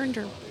 You turned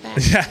her back.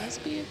 Yeah.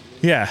 Lesbian.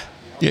 Yeah.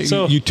 Yeah,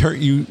 So,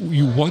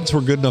 you once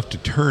were good enough to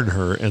turn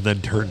her and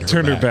then turned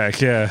her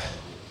back. yeah.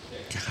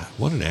 God,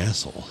 what an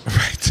asshole.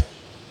 Right.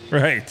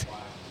 Right.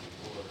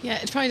 Yeah,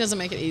 it probably doesn't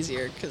make it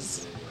easier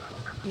because,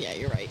 yeah,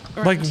 you're right.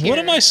 Like, Around what here-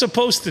 am I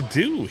supposed to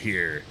do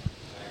here?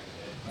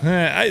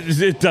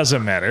 It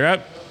doesn't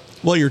matter.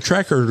 Well, your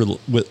track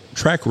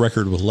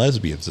record with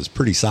lesbians is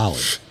pretty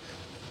solid.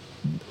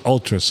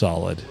 Ultra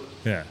solid.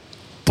 Yeah.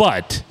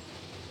 But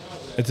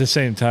at the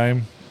same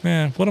time,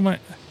 what am I?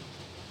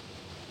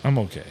 I'm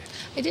okay.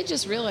 I did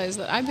just realize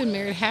that I've been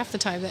married half the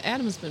time that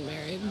Adam's been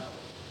married.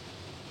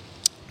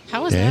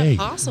 How is Dang. that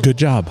possible? Good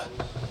job.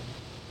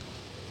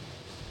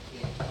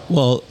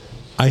 Well,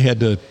 I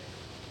had to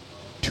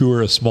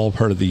tour a small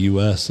part of the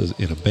U.S.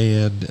 in a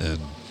band and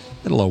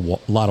had a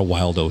lot of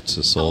Wild Oats to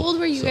How soul. old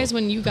were you so- guys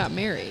when you got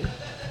married?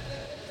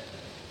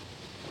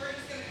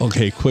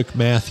 Okay, quick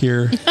math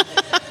here.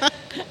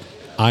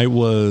 I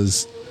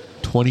was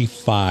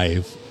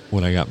 25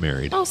 when I got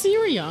married. Oh, so you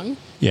were young.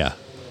 Yeah,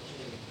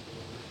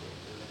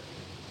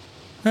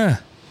 Huh.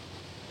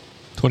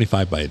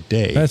 25 by a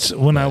day. That's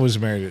when I was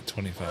married at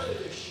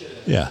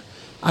 25. Yeah.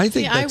 I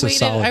think See, that's a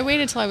solid. I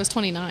waited till I was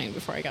 29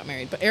 before I got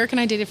married, but Eric and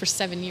I dated for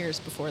 7 years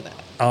before that.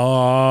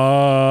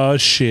 Oh,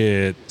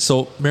 shit.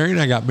 So Mary and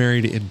I got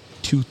married in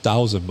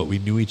 2000, but we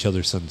knew each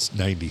other since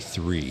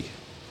 93.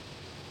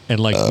 And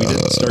like we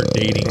didn't start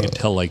dating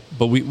until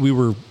but we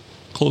were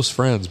close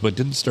friends, but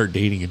didn't start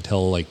dating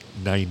until like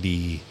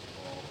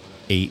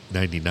 98,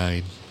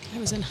 99. I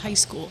was in high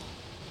school.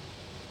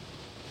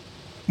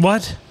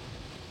 What?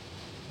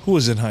 Who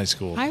was in high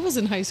school? I was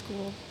in high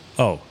school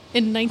Oh.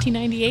 in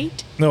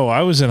 1998. No,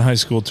 I was in high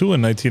school too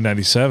in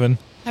 1997.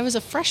 I was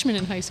a freshman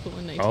in high school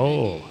in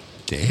 1998. Oh.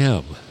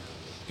 Damn.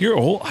 You're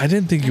old. I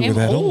didn't think you I were am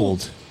that old.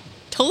 old.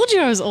 Told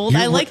you I was old. You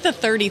I were- like the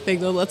 30 thing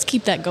though. Let's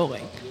keep that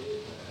going.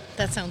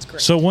 That sounds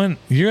great. So when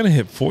you're going to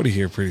hit 40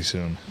 here pretty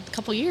soon. A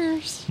couple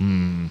years.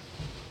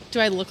 Do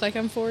I look like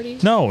I'm 40?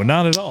 No,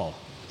 not at all.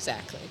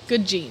 Exactly.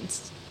 Good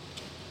genes.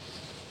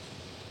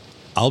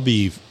 I'll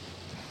be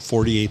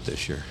 48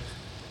 this year.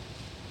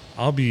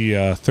 I'll be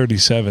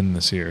 37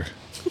 this year.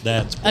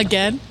 That's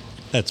Again?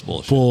 that's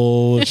bullshit.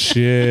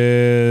 Bullshit.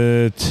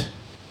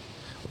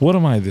 What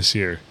am I this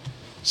year?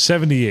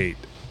 78.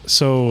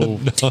 So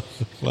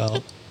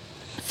Well,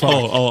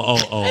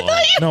 oh.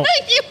 no,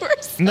 You were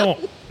so-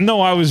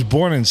 no. I was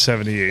born in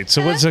 78.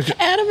 So what's that?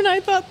 Adam and I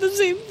thought the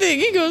same thing.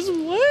 He goes,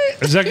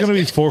 "What?" Is that going to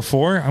be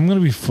 44? I'm going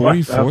to be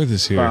 44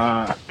 this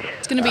year.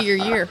 It's gonna be your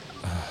year.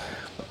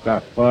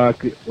 The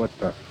fuck? What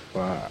the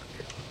fuck?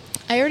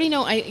 I already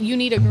know. You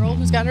need a girl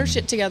who's got her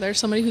shit together,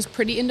 somebody who's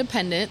pretty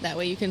independent. That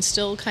way, you can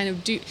still kind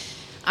of do.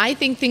 I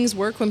think things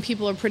work when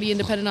people are pretty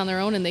independent on their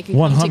own and they can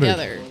 100. come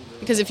together.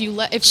 Because if you're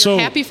So-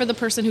 happy for the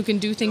person who can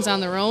do things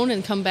on their own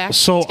and come back,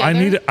 So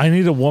together, I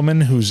need a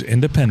woman who's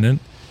independent,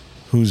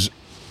 who's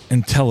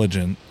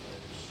intelligent,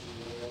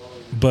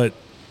 but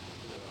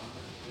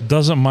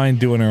doesn't mind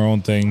doing her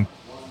own thing.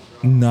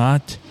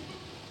 Not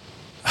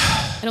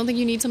I don't think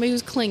you need somebody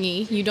who's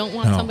clingy. You don't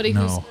want No, somebody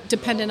no. who's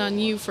dependent on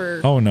you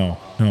for. oh no,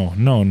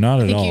 not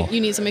I at think all. you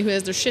need somebody who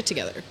has their shit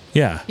together.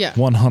 Yeah. Yeah.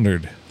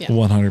 100. Yeah.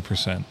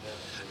 100%.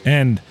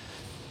 And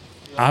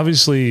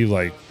obviously,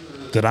 like,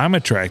 that I'm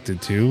attracted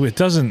to, it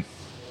doesn't.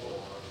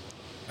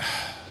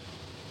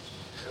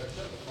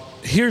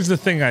 Here's the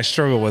thing I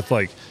struggle with.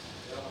 Like,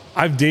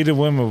 I've dated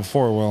women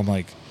before where I'm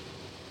like,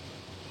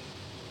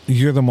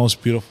 you're the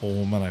most beautiful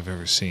woman I've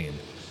ever seen.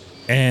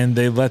 And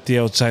they let the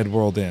outside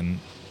world in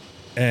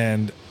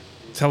and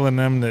telling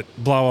them that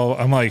blah, blah,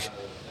 blah. I'm like,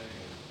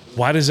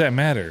 why does that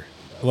matter?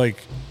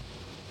 Like,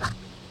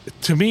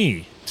 to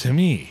me,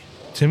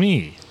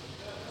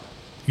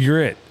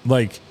 you're it.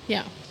 Like,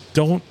 Yeah.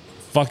 don't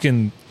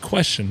fucking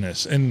question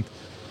this. And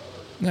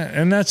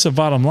that's the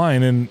bottom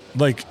line. And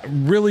like,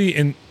 really,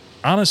 and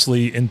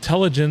honestly,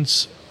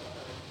 intelligence,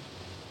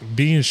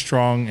 being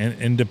strong and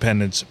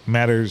independence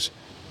matters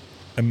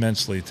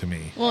immensely to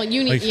me. Well,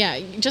 you need,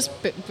 Like- just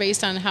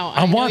based on how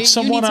I know want you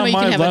someone need on somebody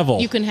my you can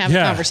level. you can have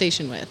Yeah. a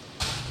conversation with.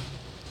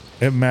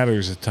 It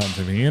matters a ton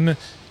to me. And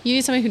You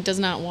need somebody who does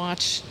not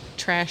watch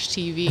trash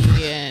TV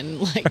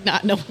and like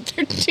not know what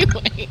they're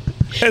doing.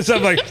 as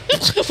I'm like,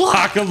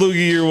 cock a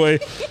loogie your way.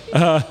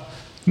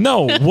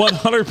 No,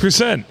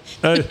 100%.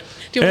 Do you want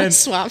and- to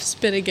swap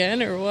spit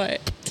again or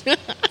what?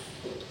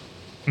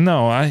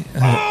 No,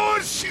 Oh,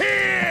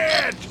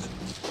 shit!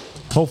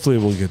 hopefully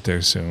we'll get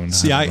there soon.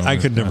 See, don't know. I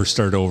could never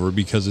start over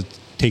because it's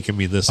taken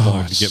me this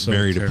long to it's get so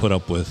married to terrible. put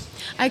up with.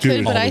 I Dude,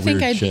 could, but all I the think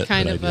weird I'd be shit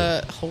kind that of I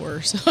a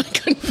whore, so I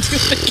couldn't do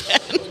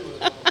it again.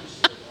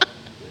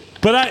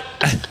 But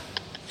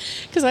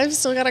Because I've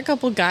still got a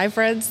couple guy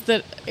friends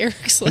that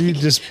Eric's like, you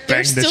just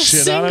they're bang the still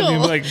shit single. out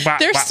of me like, bop,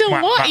 They bop, still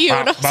bop, want bop, you.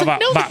 And I bop, was like, bop,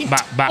 no, bop, they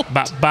bop, bop,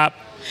 bop, bop.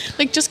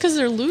 Like, just because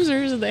they're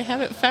losers and they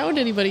haven't found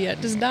anybody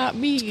yet does not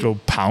mean. Go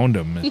pound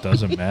them. It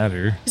doesn't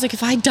matter. He's like,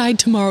 if I died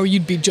tomorrow,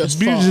 you'd be just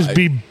You'd fine. just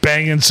be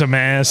banging some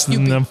ass You'd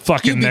and be- then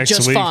fucking you'd be next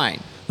just week. fine.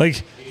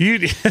 Like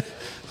you'd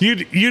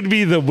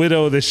be the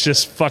widow that's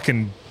just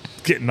fucking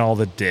getting all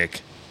the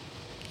dick.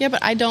 Yeah,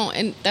 but I don't,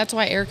 and that's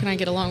why Eric and I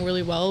get along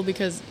really well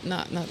because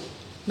not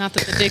that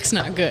the dick's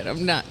not good. I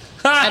don't want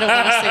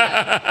to say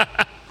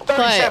that.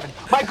 37.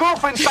 My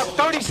girlfriend sucked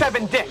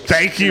 37 dicks.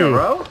 Thank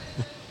you.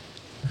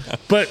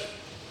 But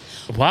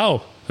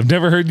wow, I've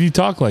never heard you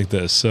talk like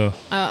this. So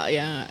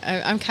Yeah,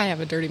 I'm kind of have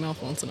a dirty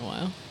mouth once in a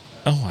while.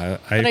 I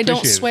But I don't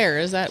appreciate it. swear.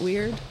 Is that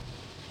weird?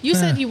 You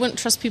said you wouldn't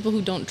trust people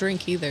who don't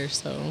drink either,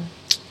 so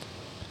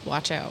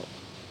watch out.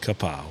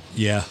 Kapow.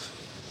 Yeah.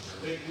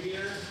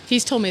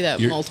 He's told me that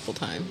You're- multiple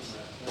times.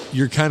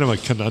 You're kind of a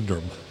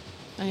conundrum.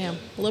 I am.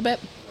 A little bit.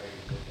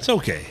 It's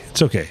okay.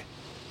 It's okay.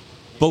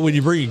 But when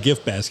you bring a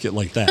gift basket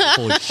like that,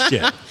 holy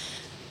shit.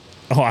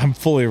 Oh, I'm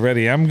fully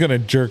ready. I'm gonna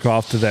jerk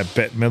off to that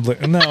Bette Midler.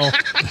 No,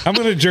 I'm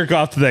gonna jerk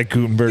off to that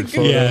Gutenberg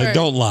photo. Yeah, Right.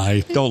 don't lie.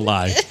 Don't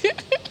lie.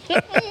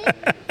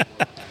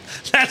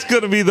 That's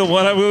gonna be the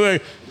one. I'm gonna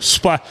like,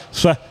 splat,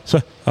 splat,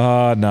 splat.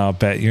 Oh no,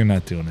 Bet, you're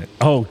not doing it.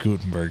 Oh,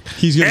 Gutenberg.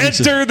 He's gonna be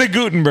Enter the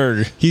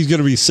Gutenberg. He's going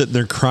to be sitting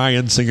there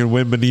crying, singing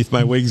Wind Beneath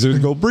My Wings,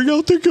 and go, bring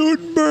out the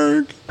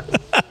Gutenberg.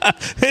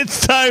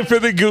 It's time for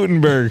the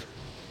Gutenberg.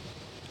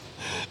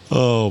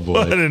 Oh,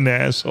 What boy. an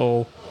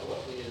asshole.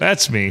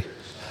 That's me.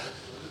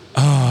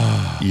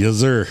 Yes,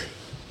 sir.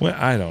 Well,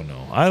 I don't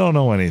know. I don't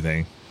know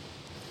anything.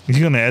 You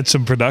gonna add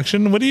some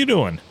production? What are you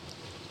doing?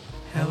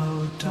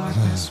 Hello,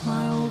 darkness,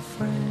 my old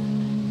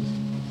friend.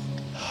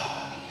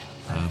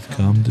 I've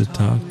come to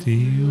talk to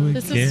you again.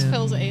 This is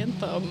Phil's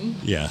anthem.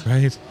 Yeah.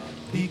 Right?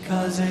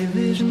 Because a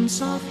vision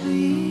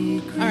softly.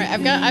 All right,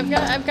 I've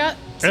got.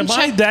 Some Am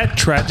I check- that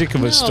tragic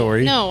of a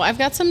story? No, I've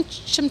got some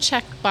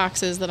check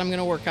boxes that I'm going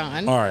to work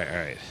on. All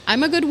right.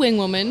 I'm a good wing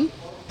woman.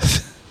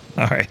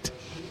 All right.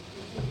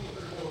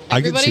 I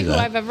can Everybody see who that.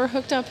 I've ever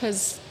hooked up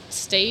has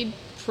stayed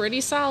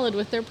pretty solid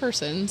with their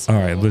person. So All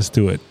right, let's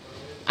do it.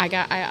 I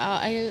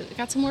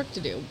got some work to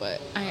do,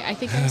 but I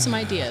think I have some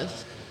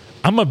ideas.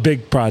 I'm a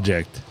big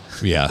project.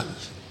 Yeah.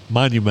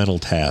 Monumental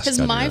task. Because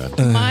on my your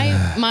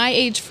end. my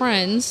age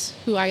friends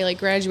who I like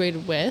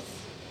graduated with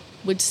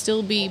would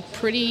still be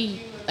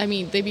pretty. I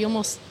mean, they'd be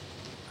almost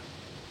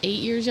 8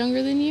 years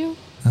younger than you,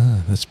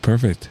 That's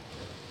perfect.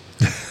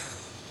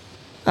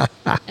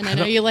 and I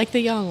know you like the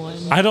young one.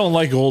 I don't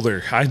like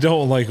older.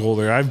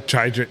 I've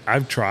tried.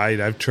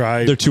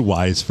 They're too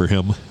wise for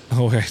him.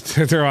 Oh, wait.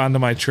 They're on to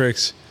my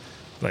tricks.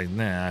 Like,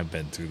 nah, I've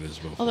been through this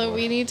before. Although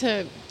we need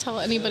to tell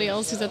anybody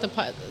else who's at the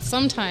pod.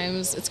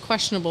 Sometimes it's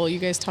questionable. You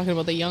guys talking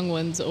about the young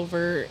ones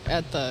over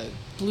at the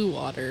Blue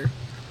Water.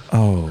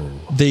 Oh.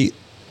 They,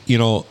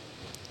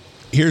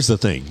 here's the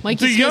thing. Mike,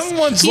 The young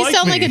ones You like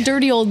sound me. like a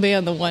dirty old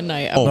man the one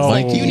night. I was Oh,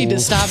 like, Mikey. you need to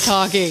stop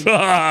talking.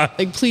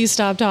 Like, please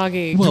stop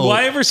talking. Do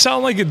I ever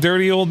sound like a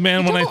dirty old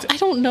man when I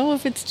don't know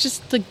if it's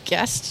just the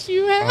guest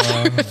you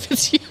have or if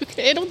it's you.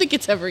 I don't think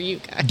it's ever you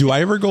guys. Do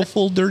I ever go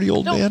full dirty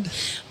old No. man?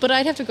 But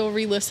I'd have to go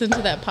re-listen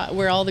to that pot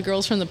where all the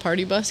girls from the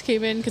party bus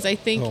came in because I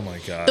think Oh my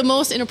God. the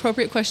most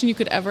inappropriate question you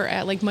could ever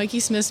ask, like Mikey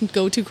Smith's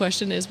go-to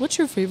question is, "What's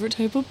your favorite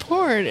type of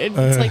porn?" And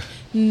it's like,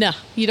 nah,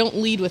 you don't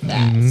lead with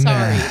that.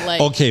 Sorry,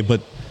 like Okay,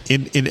 but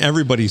in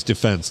everybody's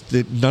defense,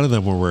 none of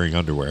them were wearing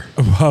underwear.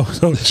 Wow.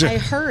 I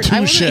heard. I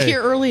Touche. wasn't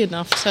here early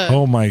enough to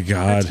Oh my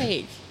God.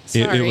 partake.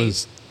 It, Sorry.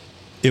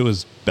 it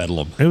was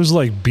bedlam. It was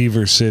like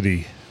Beaver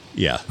City.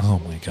 Yeah. Oh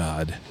my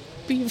God.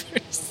 Beaver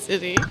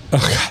City. Oh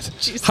God.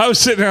 Jesus. I was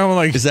sitting there, I'm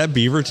like, Is that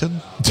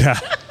Beaverton? yeah.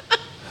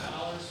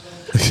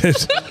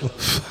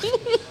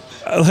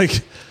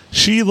 Like,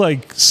 she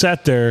like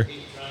sat there,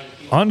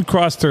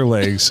 uncrossed her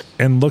legs,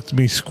 and looked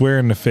me square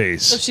in the So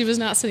face, she was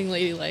not sitting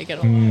ladylike at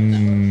all.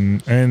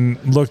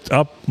 and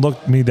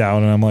looked me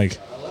down, and I'm like,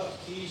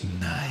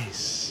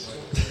 nice.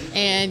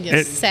 And you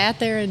It- sat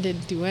there and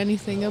didn't do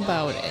anything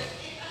about it.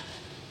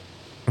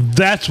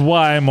 That's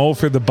why I'm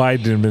over the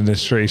Biden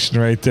administration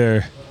right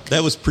there.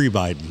 That was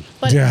pre-Biden.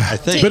 But Yeah, I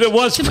think- but it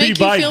was to make you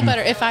feel pre-Biden.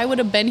 better. If I would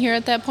have been here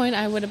at that point,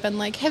 I would have been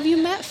like, "Have you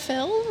met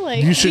Phil?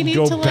 Like, You we should need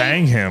go to, like-"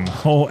 bang him.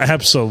 Oh,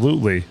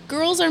 absolutely.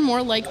 Girls are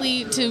more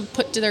likely to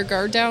put their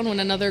guard down when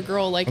another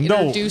girl like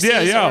No,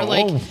 introduces yeah. or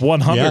like. Oh,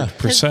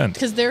 100%.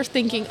 Because they're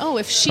thinking, oh,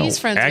 if she's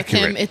Oh, friends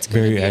accurate. with him, it's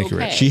going to Very be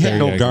accurate. okay. She had Very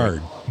no accurate.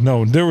 guard.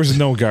 No, there was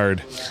no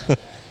guard.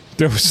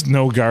 There was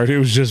no guard. It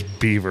was just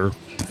Beaver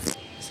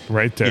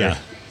right there. Yeah.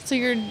 So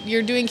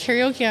you're doing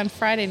karaoke on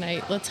Friday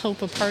night. Let's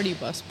hope a party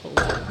bus pulls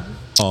in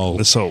Oh,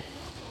 Let's hope.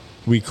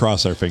 we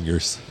cross our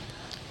fingers.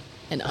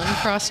 and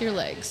uncross your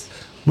legs.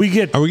 We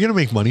get Are we going to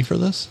make money for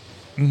this?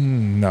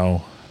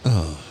 no.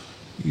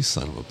 You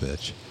son of a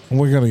bitch.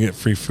 We're gonna get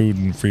free food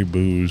and free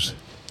booze.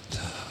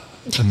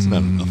 That's not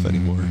enough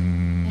anymore.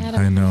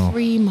 Adam, I know.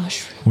 Free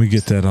mushroom. We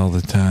get that all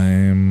the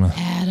time.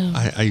 Adam.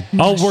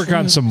 I'll work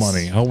on some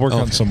money. I'll work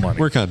on Okay. some money.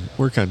 Work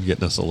on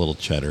getting us a little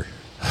cheddar.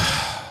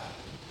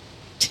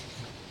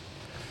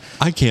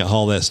 I can't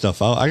haul that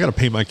stuff out. I got to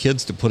pay my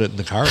kids to put it in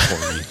the car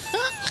for me.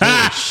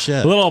 Holy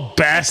shit. Little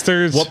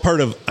bastards. What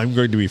part of I'm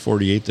going to be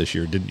 48 this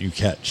year didn't you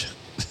catch?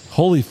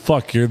 Holy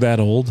fuck, you're that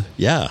old?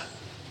 Yeah.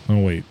 Oh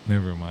wait,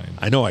 never mind.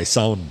 I know I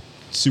sound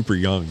super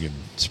young and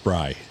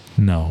spry.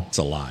 No. It's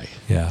a lie.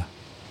 Yeah.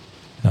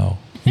 No.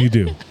 You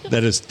do.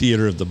 That is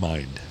theater of the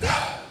mind.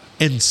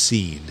 And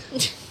scene.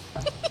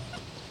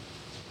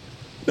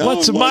 No,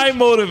 What's I my want-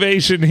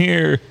 motivation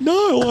here?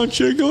 No, I want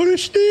you to go to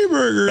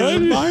Schneeberger's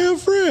and buy a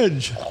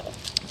fridge.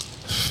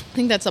 I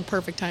think that's a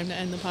perfect time to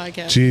end the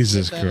podcast.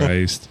 Jesus With that.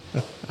 Christ.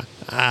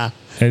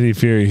 Eddie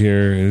Fury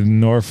here.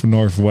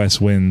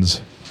 Northwest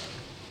winds.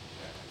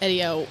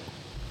 Eddie out.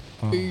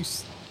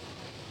 Peace.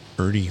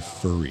 Ernie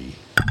Furry.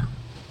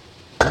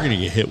 You're going to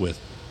get hit with,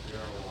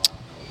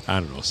 I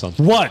don't know,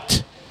 something.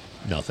 What?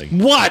 Nothing.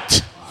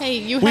 What? Hey,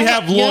 you We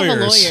have have you have a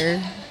lawyers.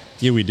 lawyer.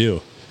 Yeah, we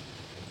do.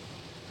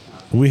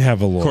 We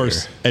have a lawyer. Of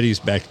course, Eddie's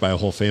backed by a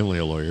whole family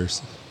of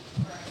lawyers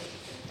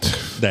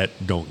that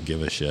don't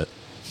give a shit.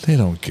 They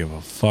don't give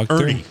a fuck.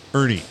 Ernie.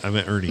 I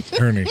meant Ernie.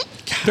 Ernie.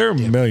 They're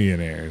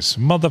millionaires.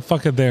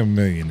 Motherfucker, they're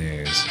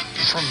millionaires.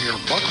 From your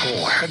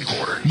butthole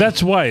headquarters.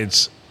 That's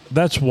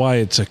why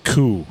it's a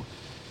coup.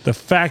 The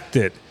fact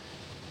that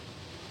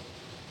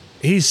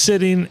he's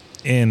sitting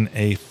in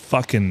a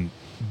fucking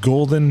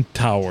golden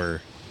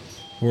tower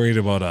worried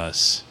about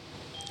us.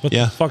 What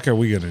Yeah. the fuck are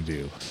we going to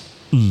do?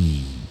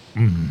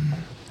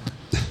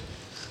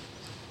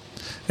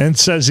 And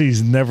says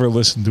he's never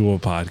listened to a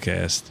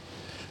podcast.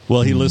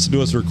 Well, he listened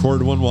to us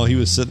record one while he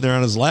was sitting there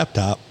on his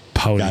laptop.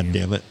 Pouting. God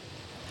damn it.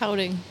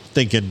 Pouting.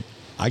 Thinking,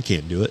 I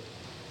can't do it.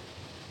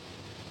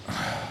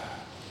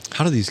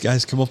 How do these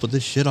guys come up with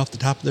this shit off the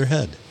top of their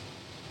head?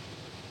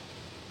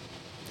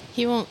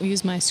 He won't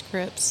use my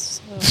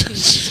scripts, so he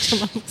just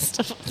come up with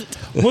stuff off the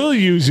top. We'll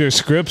use your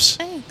scripts.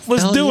 Thanks.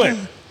 Let's Hell do yeah.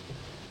 it.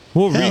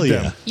 We'll Hell read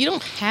yeah. them. You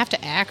don't have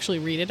to actually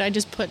read it. I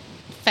just put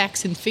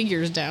facts and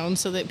figures down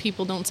so that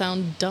people don't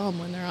sound dumb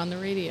when they're on the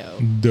radio.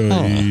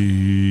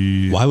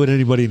 Why would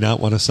anybody not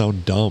want to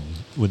sound dumb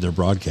when they're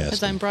Because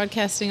broadcasting? I'm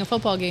broadcasting a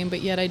football game,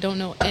 but yet I don't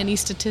know any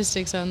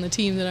statistics on the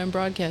team that I'm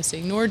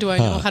broadcasting, nor do I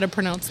know how to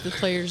pronounce the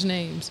players'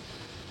 names.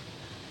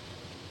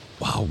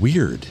 Wow,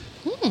 weird.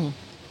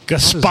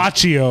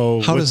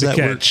 Gazpacho How with does the that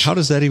work? catch. How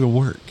does that even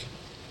work?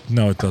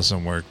 No, it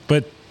doesn't work.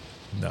 But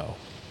no.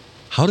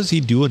 How does he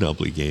do an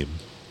ugly game?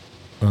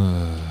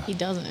 He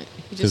doesn't.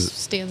 He Is just it-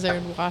 stands there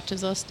and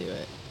watches us do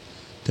it.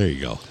 There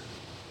you go.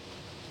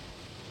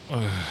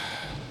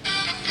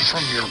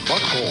 From your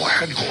butthole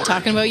headquarters.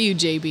 Talking about you,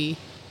 JB.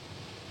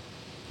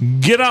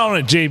 Get on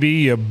it,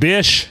 JB, you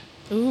bitch.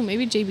 Ooh,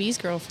 maybe JB's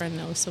girlfriend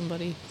knows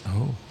somebody.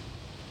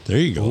 There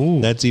you go.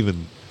 Ooh. That's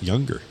even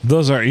younger.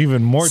 Those are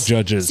even more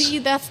judges. See,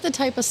 that's the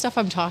type of stuff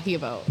I'm talking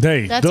about.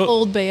 Hey, that's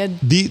old bad.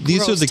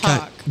 These are gross the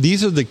talk.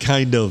 these are the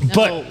kind of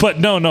But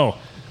no.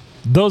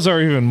 Those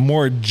are even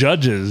more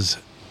judges.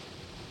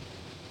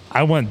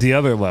 I went the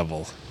other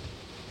level.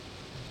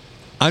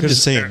 I'm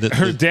just saying that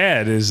her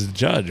dad is the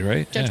judge,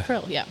 right? Judge yeah.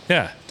 Krill, yeah.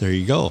 Yeah. there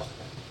you go.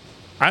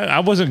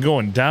 I wasn't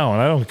going down.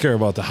 I don't care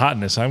about the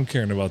hotness. I'm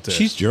caring about the.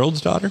 She's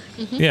Gerald's daughter.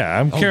 yeah,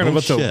 I'm caring no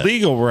about the shit.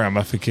 legal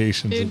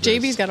ramifications. Dude, of this.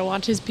 JB's got to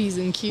watch his P's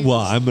and Q's. Well,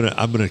 I'm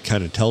gonna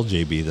kind of tell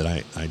JB that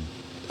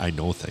I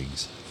know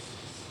things.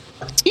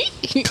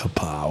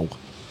 Kapow.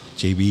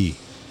 JB,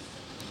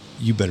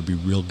 you better be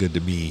real good to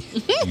me,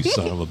 you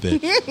son of a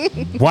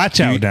bitch.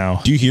 Watch out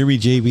now. Do you hear me,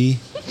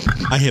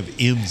 JB? I have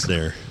ins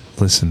there.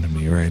 Listen to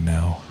me right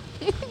now.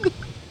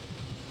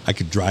 I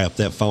could dry up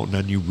that fountain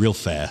on you real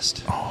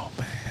fast. Oh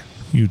man,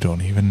 you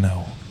don't even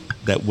know.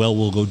 That well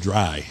will go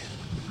dry.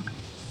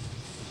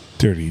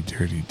 Dirty,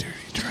 dirty, dirty,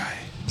 dry.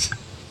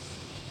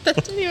 That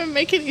didn't even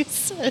make any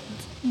sense.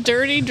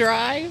 Dirty,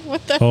 dry?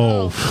 What the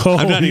Oh, hell?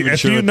 I'm not even if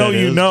sure you what know, that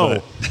you is,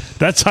 know.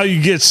 That's how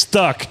you get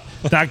stuck.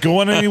 Not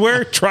going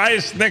anywhere? Try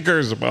a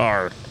Snickers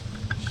bar.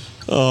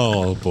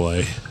 Oh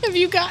boy. Have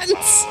you gotten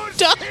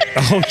stuck?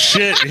 Oh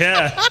shit,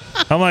 yeah.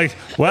 I'm like,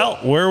 well,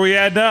 where are we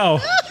at now?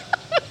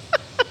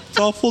 It's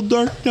awful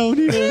dark down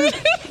here.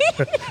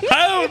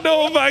 I don't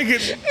know if I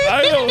can.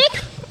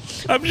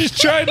 I'm just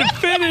trying to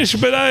finish,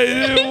 but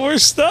we're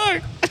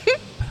stuck.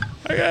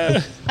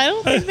 I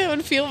don't think that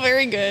would feel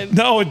very good.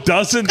 No, it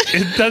doesn't.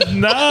 It does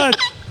not.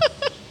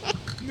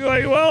 You're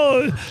like,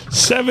 well,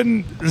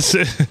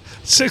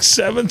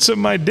 6/7 of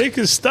my dick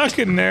is stuck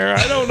in there.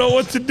 I don't know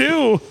what to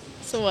do.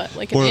 So what,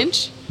 like an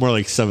inch? More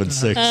like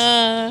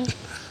 7'6".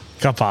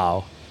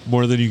 Kapow.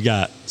 More than you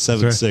got.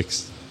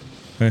 7'6".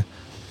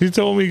 He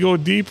told me go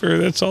deeper.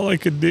 That's all I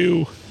could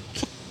do.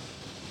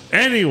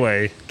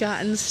 Anyway,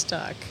 Gotten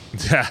stuck.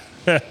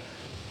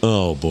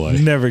 Oh boy.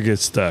 never get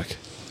stuck.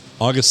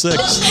 August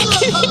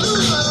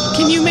 6th.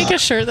 Can you make a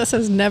shirt that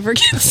says never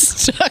get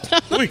stuck?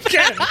 We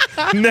can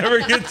never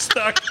get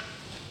stuck.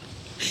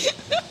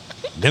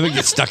 Never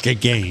get stuck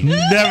again.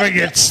 Never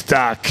get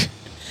stuck.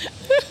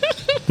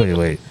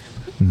 Wait.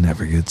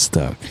 Never get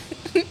stuck.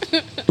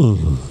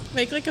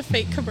 Make like a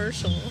fake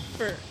commercial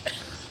for.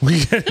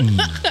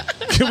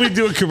 Can we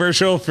do a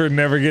commercial for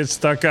Never Get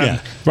Stuck on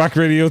Yeah. Rock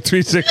Radio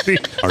 360?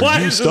 Are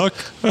you stuck?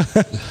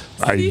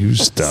 Are you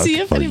stuck? See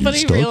if Are you anybody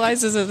stuck?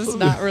 realizes that it's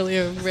not really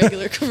a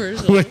regular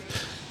commercial. Wait.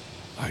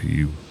 Are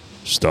you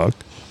stuck?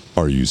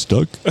 Are you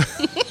stuck?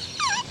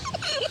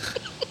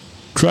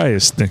 Try a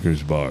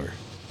Snickers bar.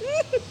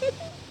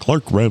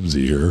 Clark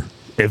Ramsey here.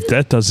 If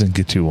that doesn't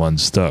get you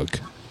unstuck,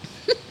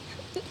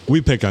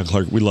 We pick on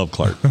Clark. We love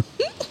Clark.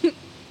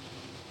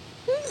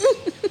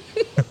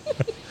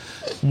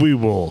 we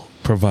will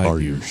provide Are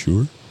you you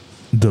sure?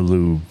 the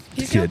lube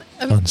to get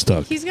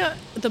unstuck. He's got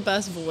the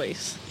best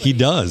voice. He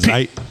does.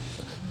 I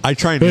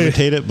try and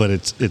imitate it, but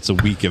it's a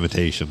weak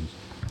imitation.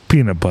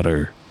 Peanut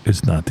butter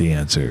is not the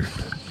answer.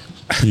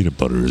 Peanut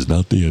butter is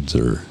not the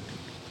answer.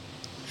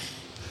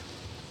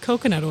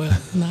 Coconut oil,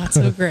 not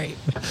so great.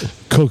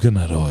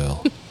 Coconut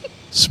oil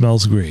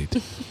smells great.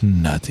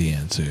 Not the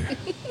answer.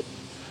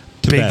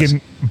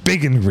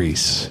 Bacon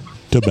grease.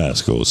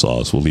 Tabasco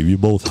sauce will leave you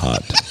both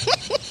hot.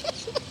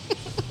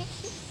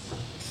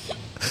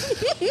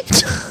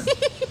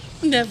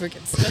 Never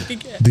get stuck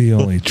again. The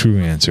only true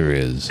answer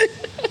is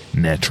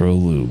Natural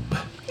Lube.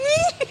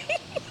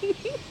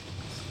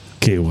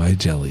 KY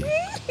jelly.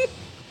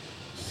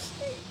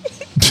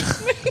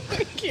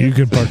 You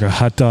can park a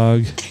hot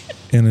dog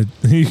in a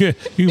you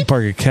can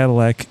park a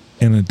Cadillac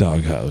in a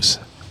doghouse.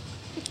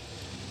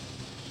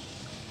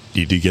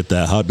 Need to get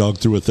that hot dog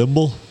through a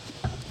thimble?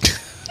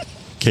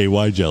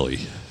 KY jelly.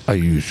 Are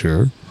you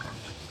sure?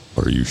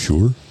 Are you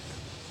sure?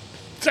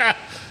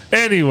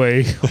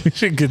 Anyway, we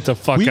should get the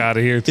fuck out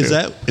of here too.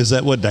 Is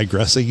that what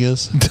digressing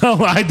is? No,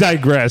 I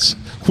digress.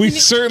 We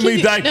certainly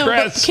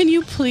digress. No, can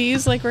you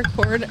please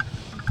record?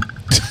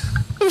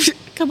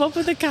 Come up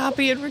with a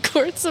copy and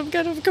record some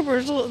kind of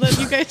commercial, and then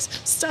you guys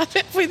stop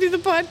halfway through the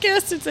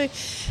podcast and say,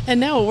 "And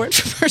now a word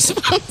from our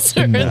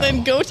sponsor," No. and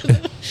then go to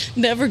the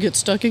Never Get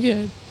Stuck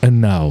Again.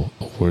 And now,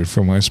 a word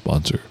from our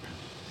sponsor.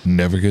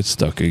 Never get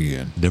stuck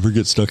again. Never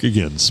get stuck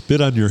again. Spit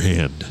on your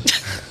hand.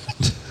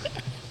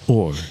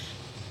 Or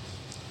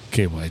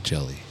KY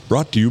jelly.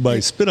 Brought to you by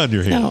Spit on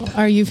Your Hand. Now,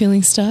 are you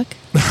feeling stuck?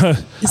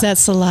 Is that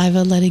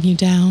saliva letting you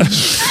down?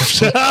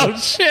 Oh,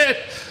 shit.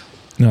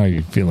 Are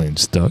you feeling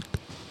stuck?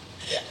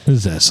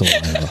 Is that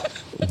saliva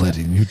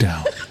letting you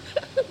down?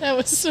 That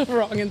was so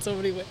wrong in so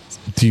many ways.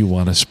 Do you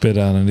want to spit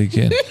on it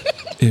again?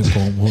 It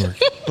won't work.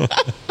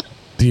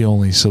 The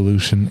only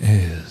solution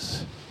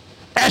is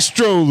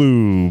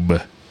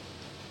Astrolube.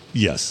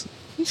 Yes.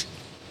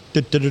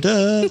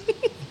 Da-da-da-da.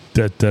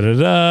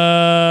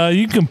 Da-da-da-da.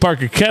 You can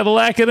park a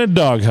Cadillac in a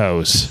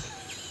doghouse.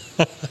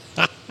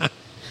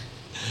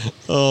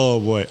 Oh,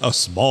 boy. A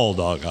small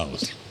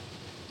doghouse.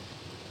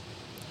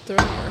 Throw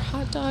your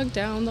hot dog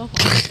down the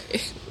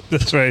hallway.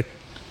 That's right.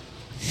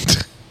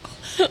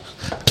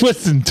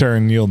 Twist and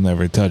turn, you'll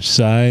never touch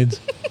sides.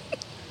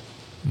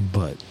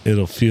 But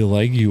it'll feel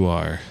like you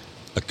are.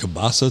 A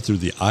kielbasa through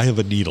the eye of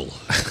a needle.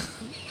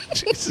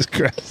 Jesus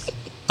Christ.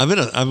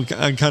 I'm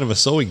kind of a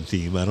sewing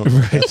theme. I don't know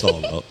what that's all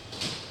about.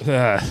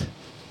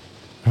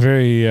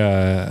 Very,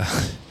 Oh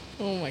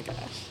my gosh.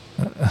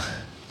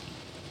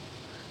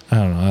 I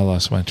don't know. I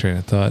lost my train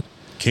of thought.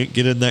 Can't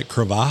get in that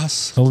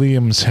crevasse?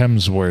 Liam's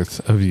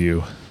Hemsworth of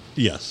you.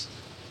 Yes.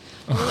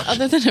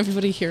 Other than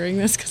everybody hearing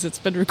this, because it's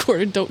been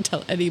recorded, don't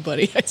tell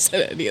anybody I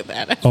said any of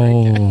that.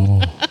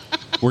 Oh.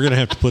 We're going to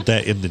have to put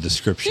that in the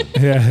description.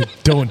 Yeah,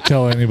 don't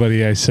tell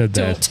anybody I said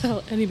Don't that.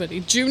 tell anybody.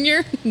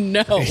 Junior?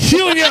 No.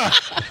 Junior!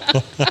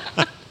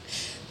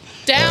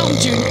 Down,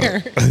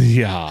 Junior.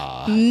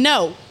 Yeah.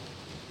 No.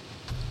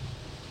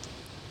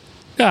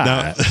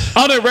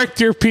 Unerect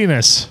your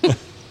penis.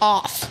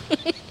 Off.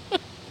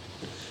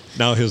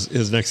 Now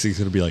his next thing's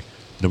going to be like,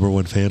 number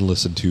one fan,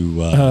 listen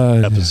to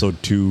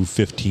episode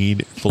 215,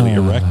 Fully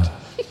Erect.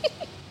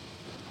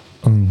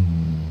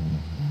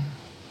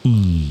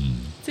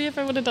 See, if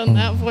I would have done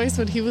that voice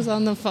when he was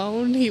on the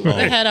phone, he would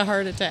have had a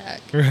heart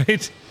attack.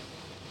 Right?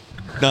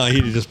 No,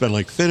 he'd have just been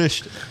like,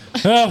 finished.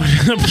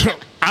 Oh,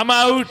 I'm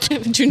out.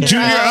 Junior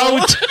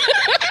out.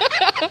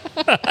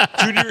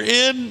 Junior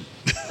in.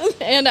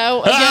 And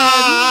out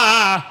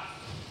again.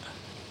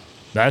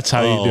 That's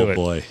how you do it. Oh,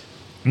 boy.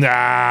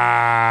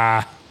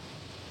 Nah.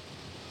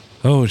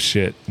 Oh,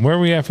 shit. Where are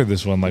we at for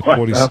this one? Like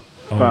 40.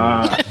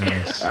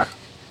 Nice.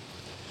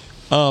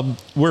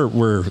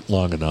 We're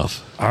long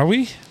enough. Are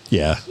we?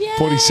 Yeah.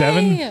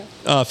 47?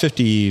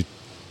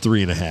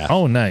 53 and a half.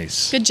 Oh,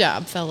 nice. Good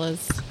job,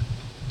 fellas.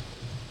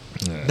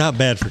 Not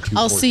bad for 2.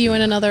 I'll see you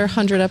in another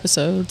 100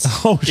 episodes.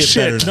 Oh, It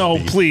shit. better No,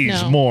 not be.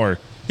 please. No. More.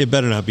 It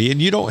better not be.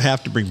 And you don't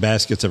have to bring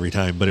baskets every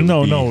time, but it No,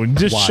 would be no.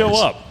 Just wise. show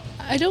up.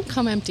 I don't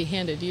come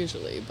empty-handed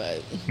usually,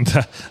 but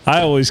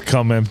I always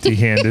come empty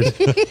handed.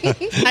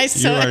 I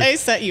set, are- I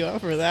set you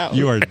up for that one.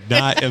 You are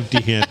not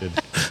empty-handed.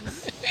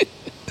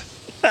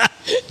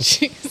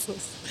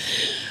 Jesus.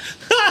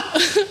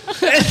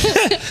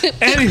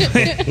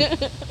 Anyway.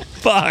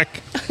 Fuck.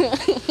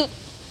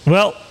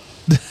 Well,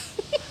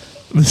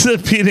 this is a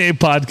PNA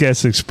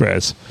Podcast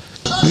Express.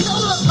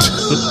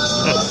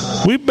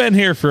 We've been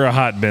here for a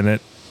hot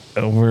minute.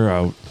 We're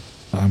out.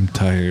 I'm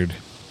tired.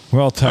 We're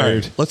all All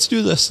tired. right, let's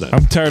do this then.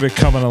 I'm tired of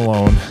coming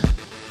alone.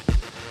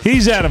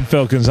 He's Adam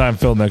Filkins. I'm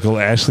Phil Nickel.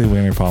 Ashley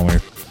Wiener Palmer.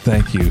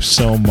 Thank you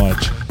so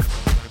much.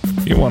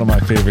 You're one of my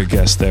favorite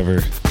guests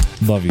ever.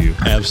 Love you.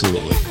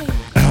 Absolutely.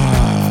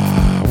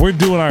 We're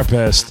doing our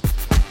best.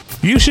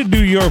 You should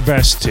do your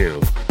best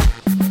too.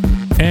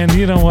 And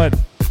you know what?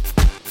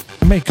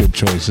 Make good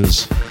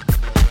choices.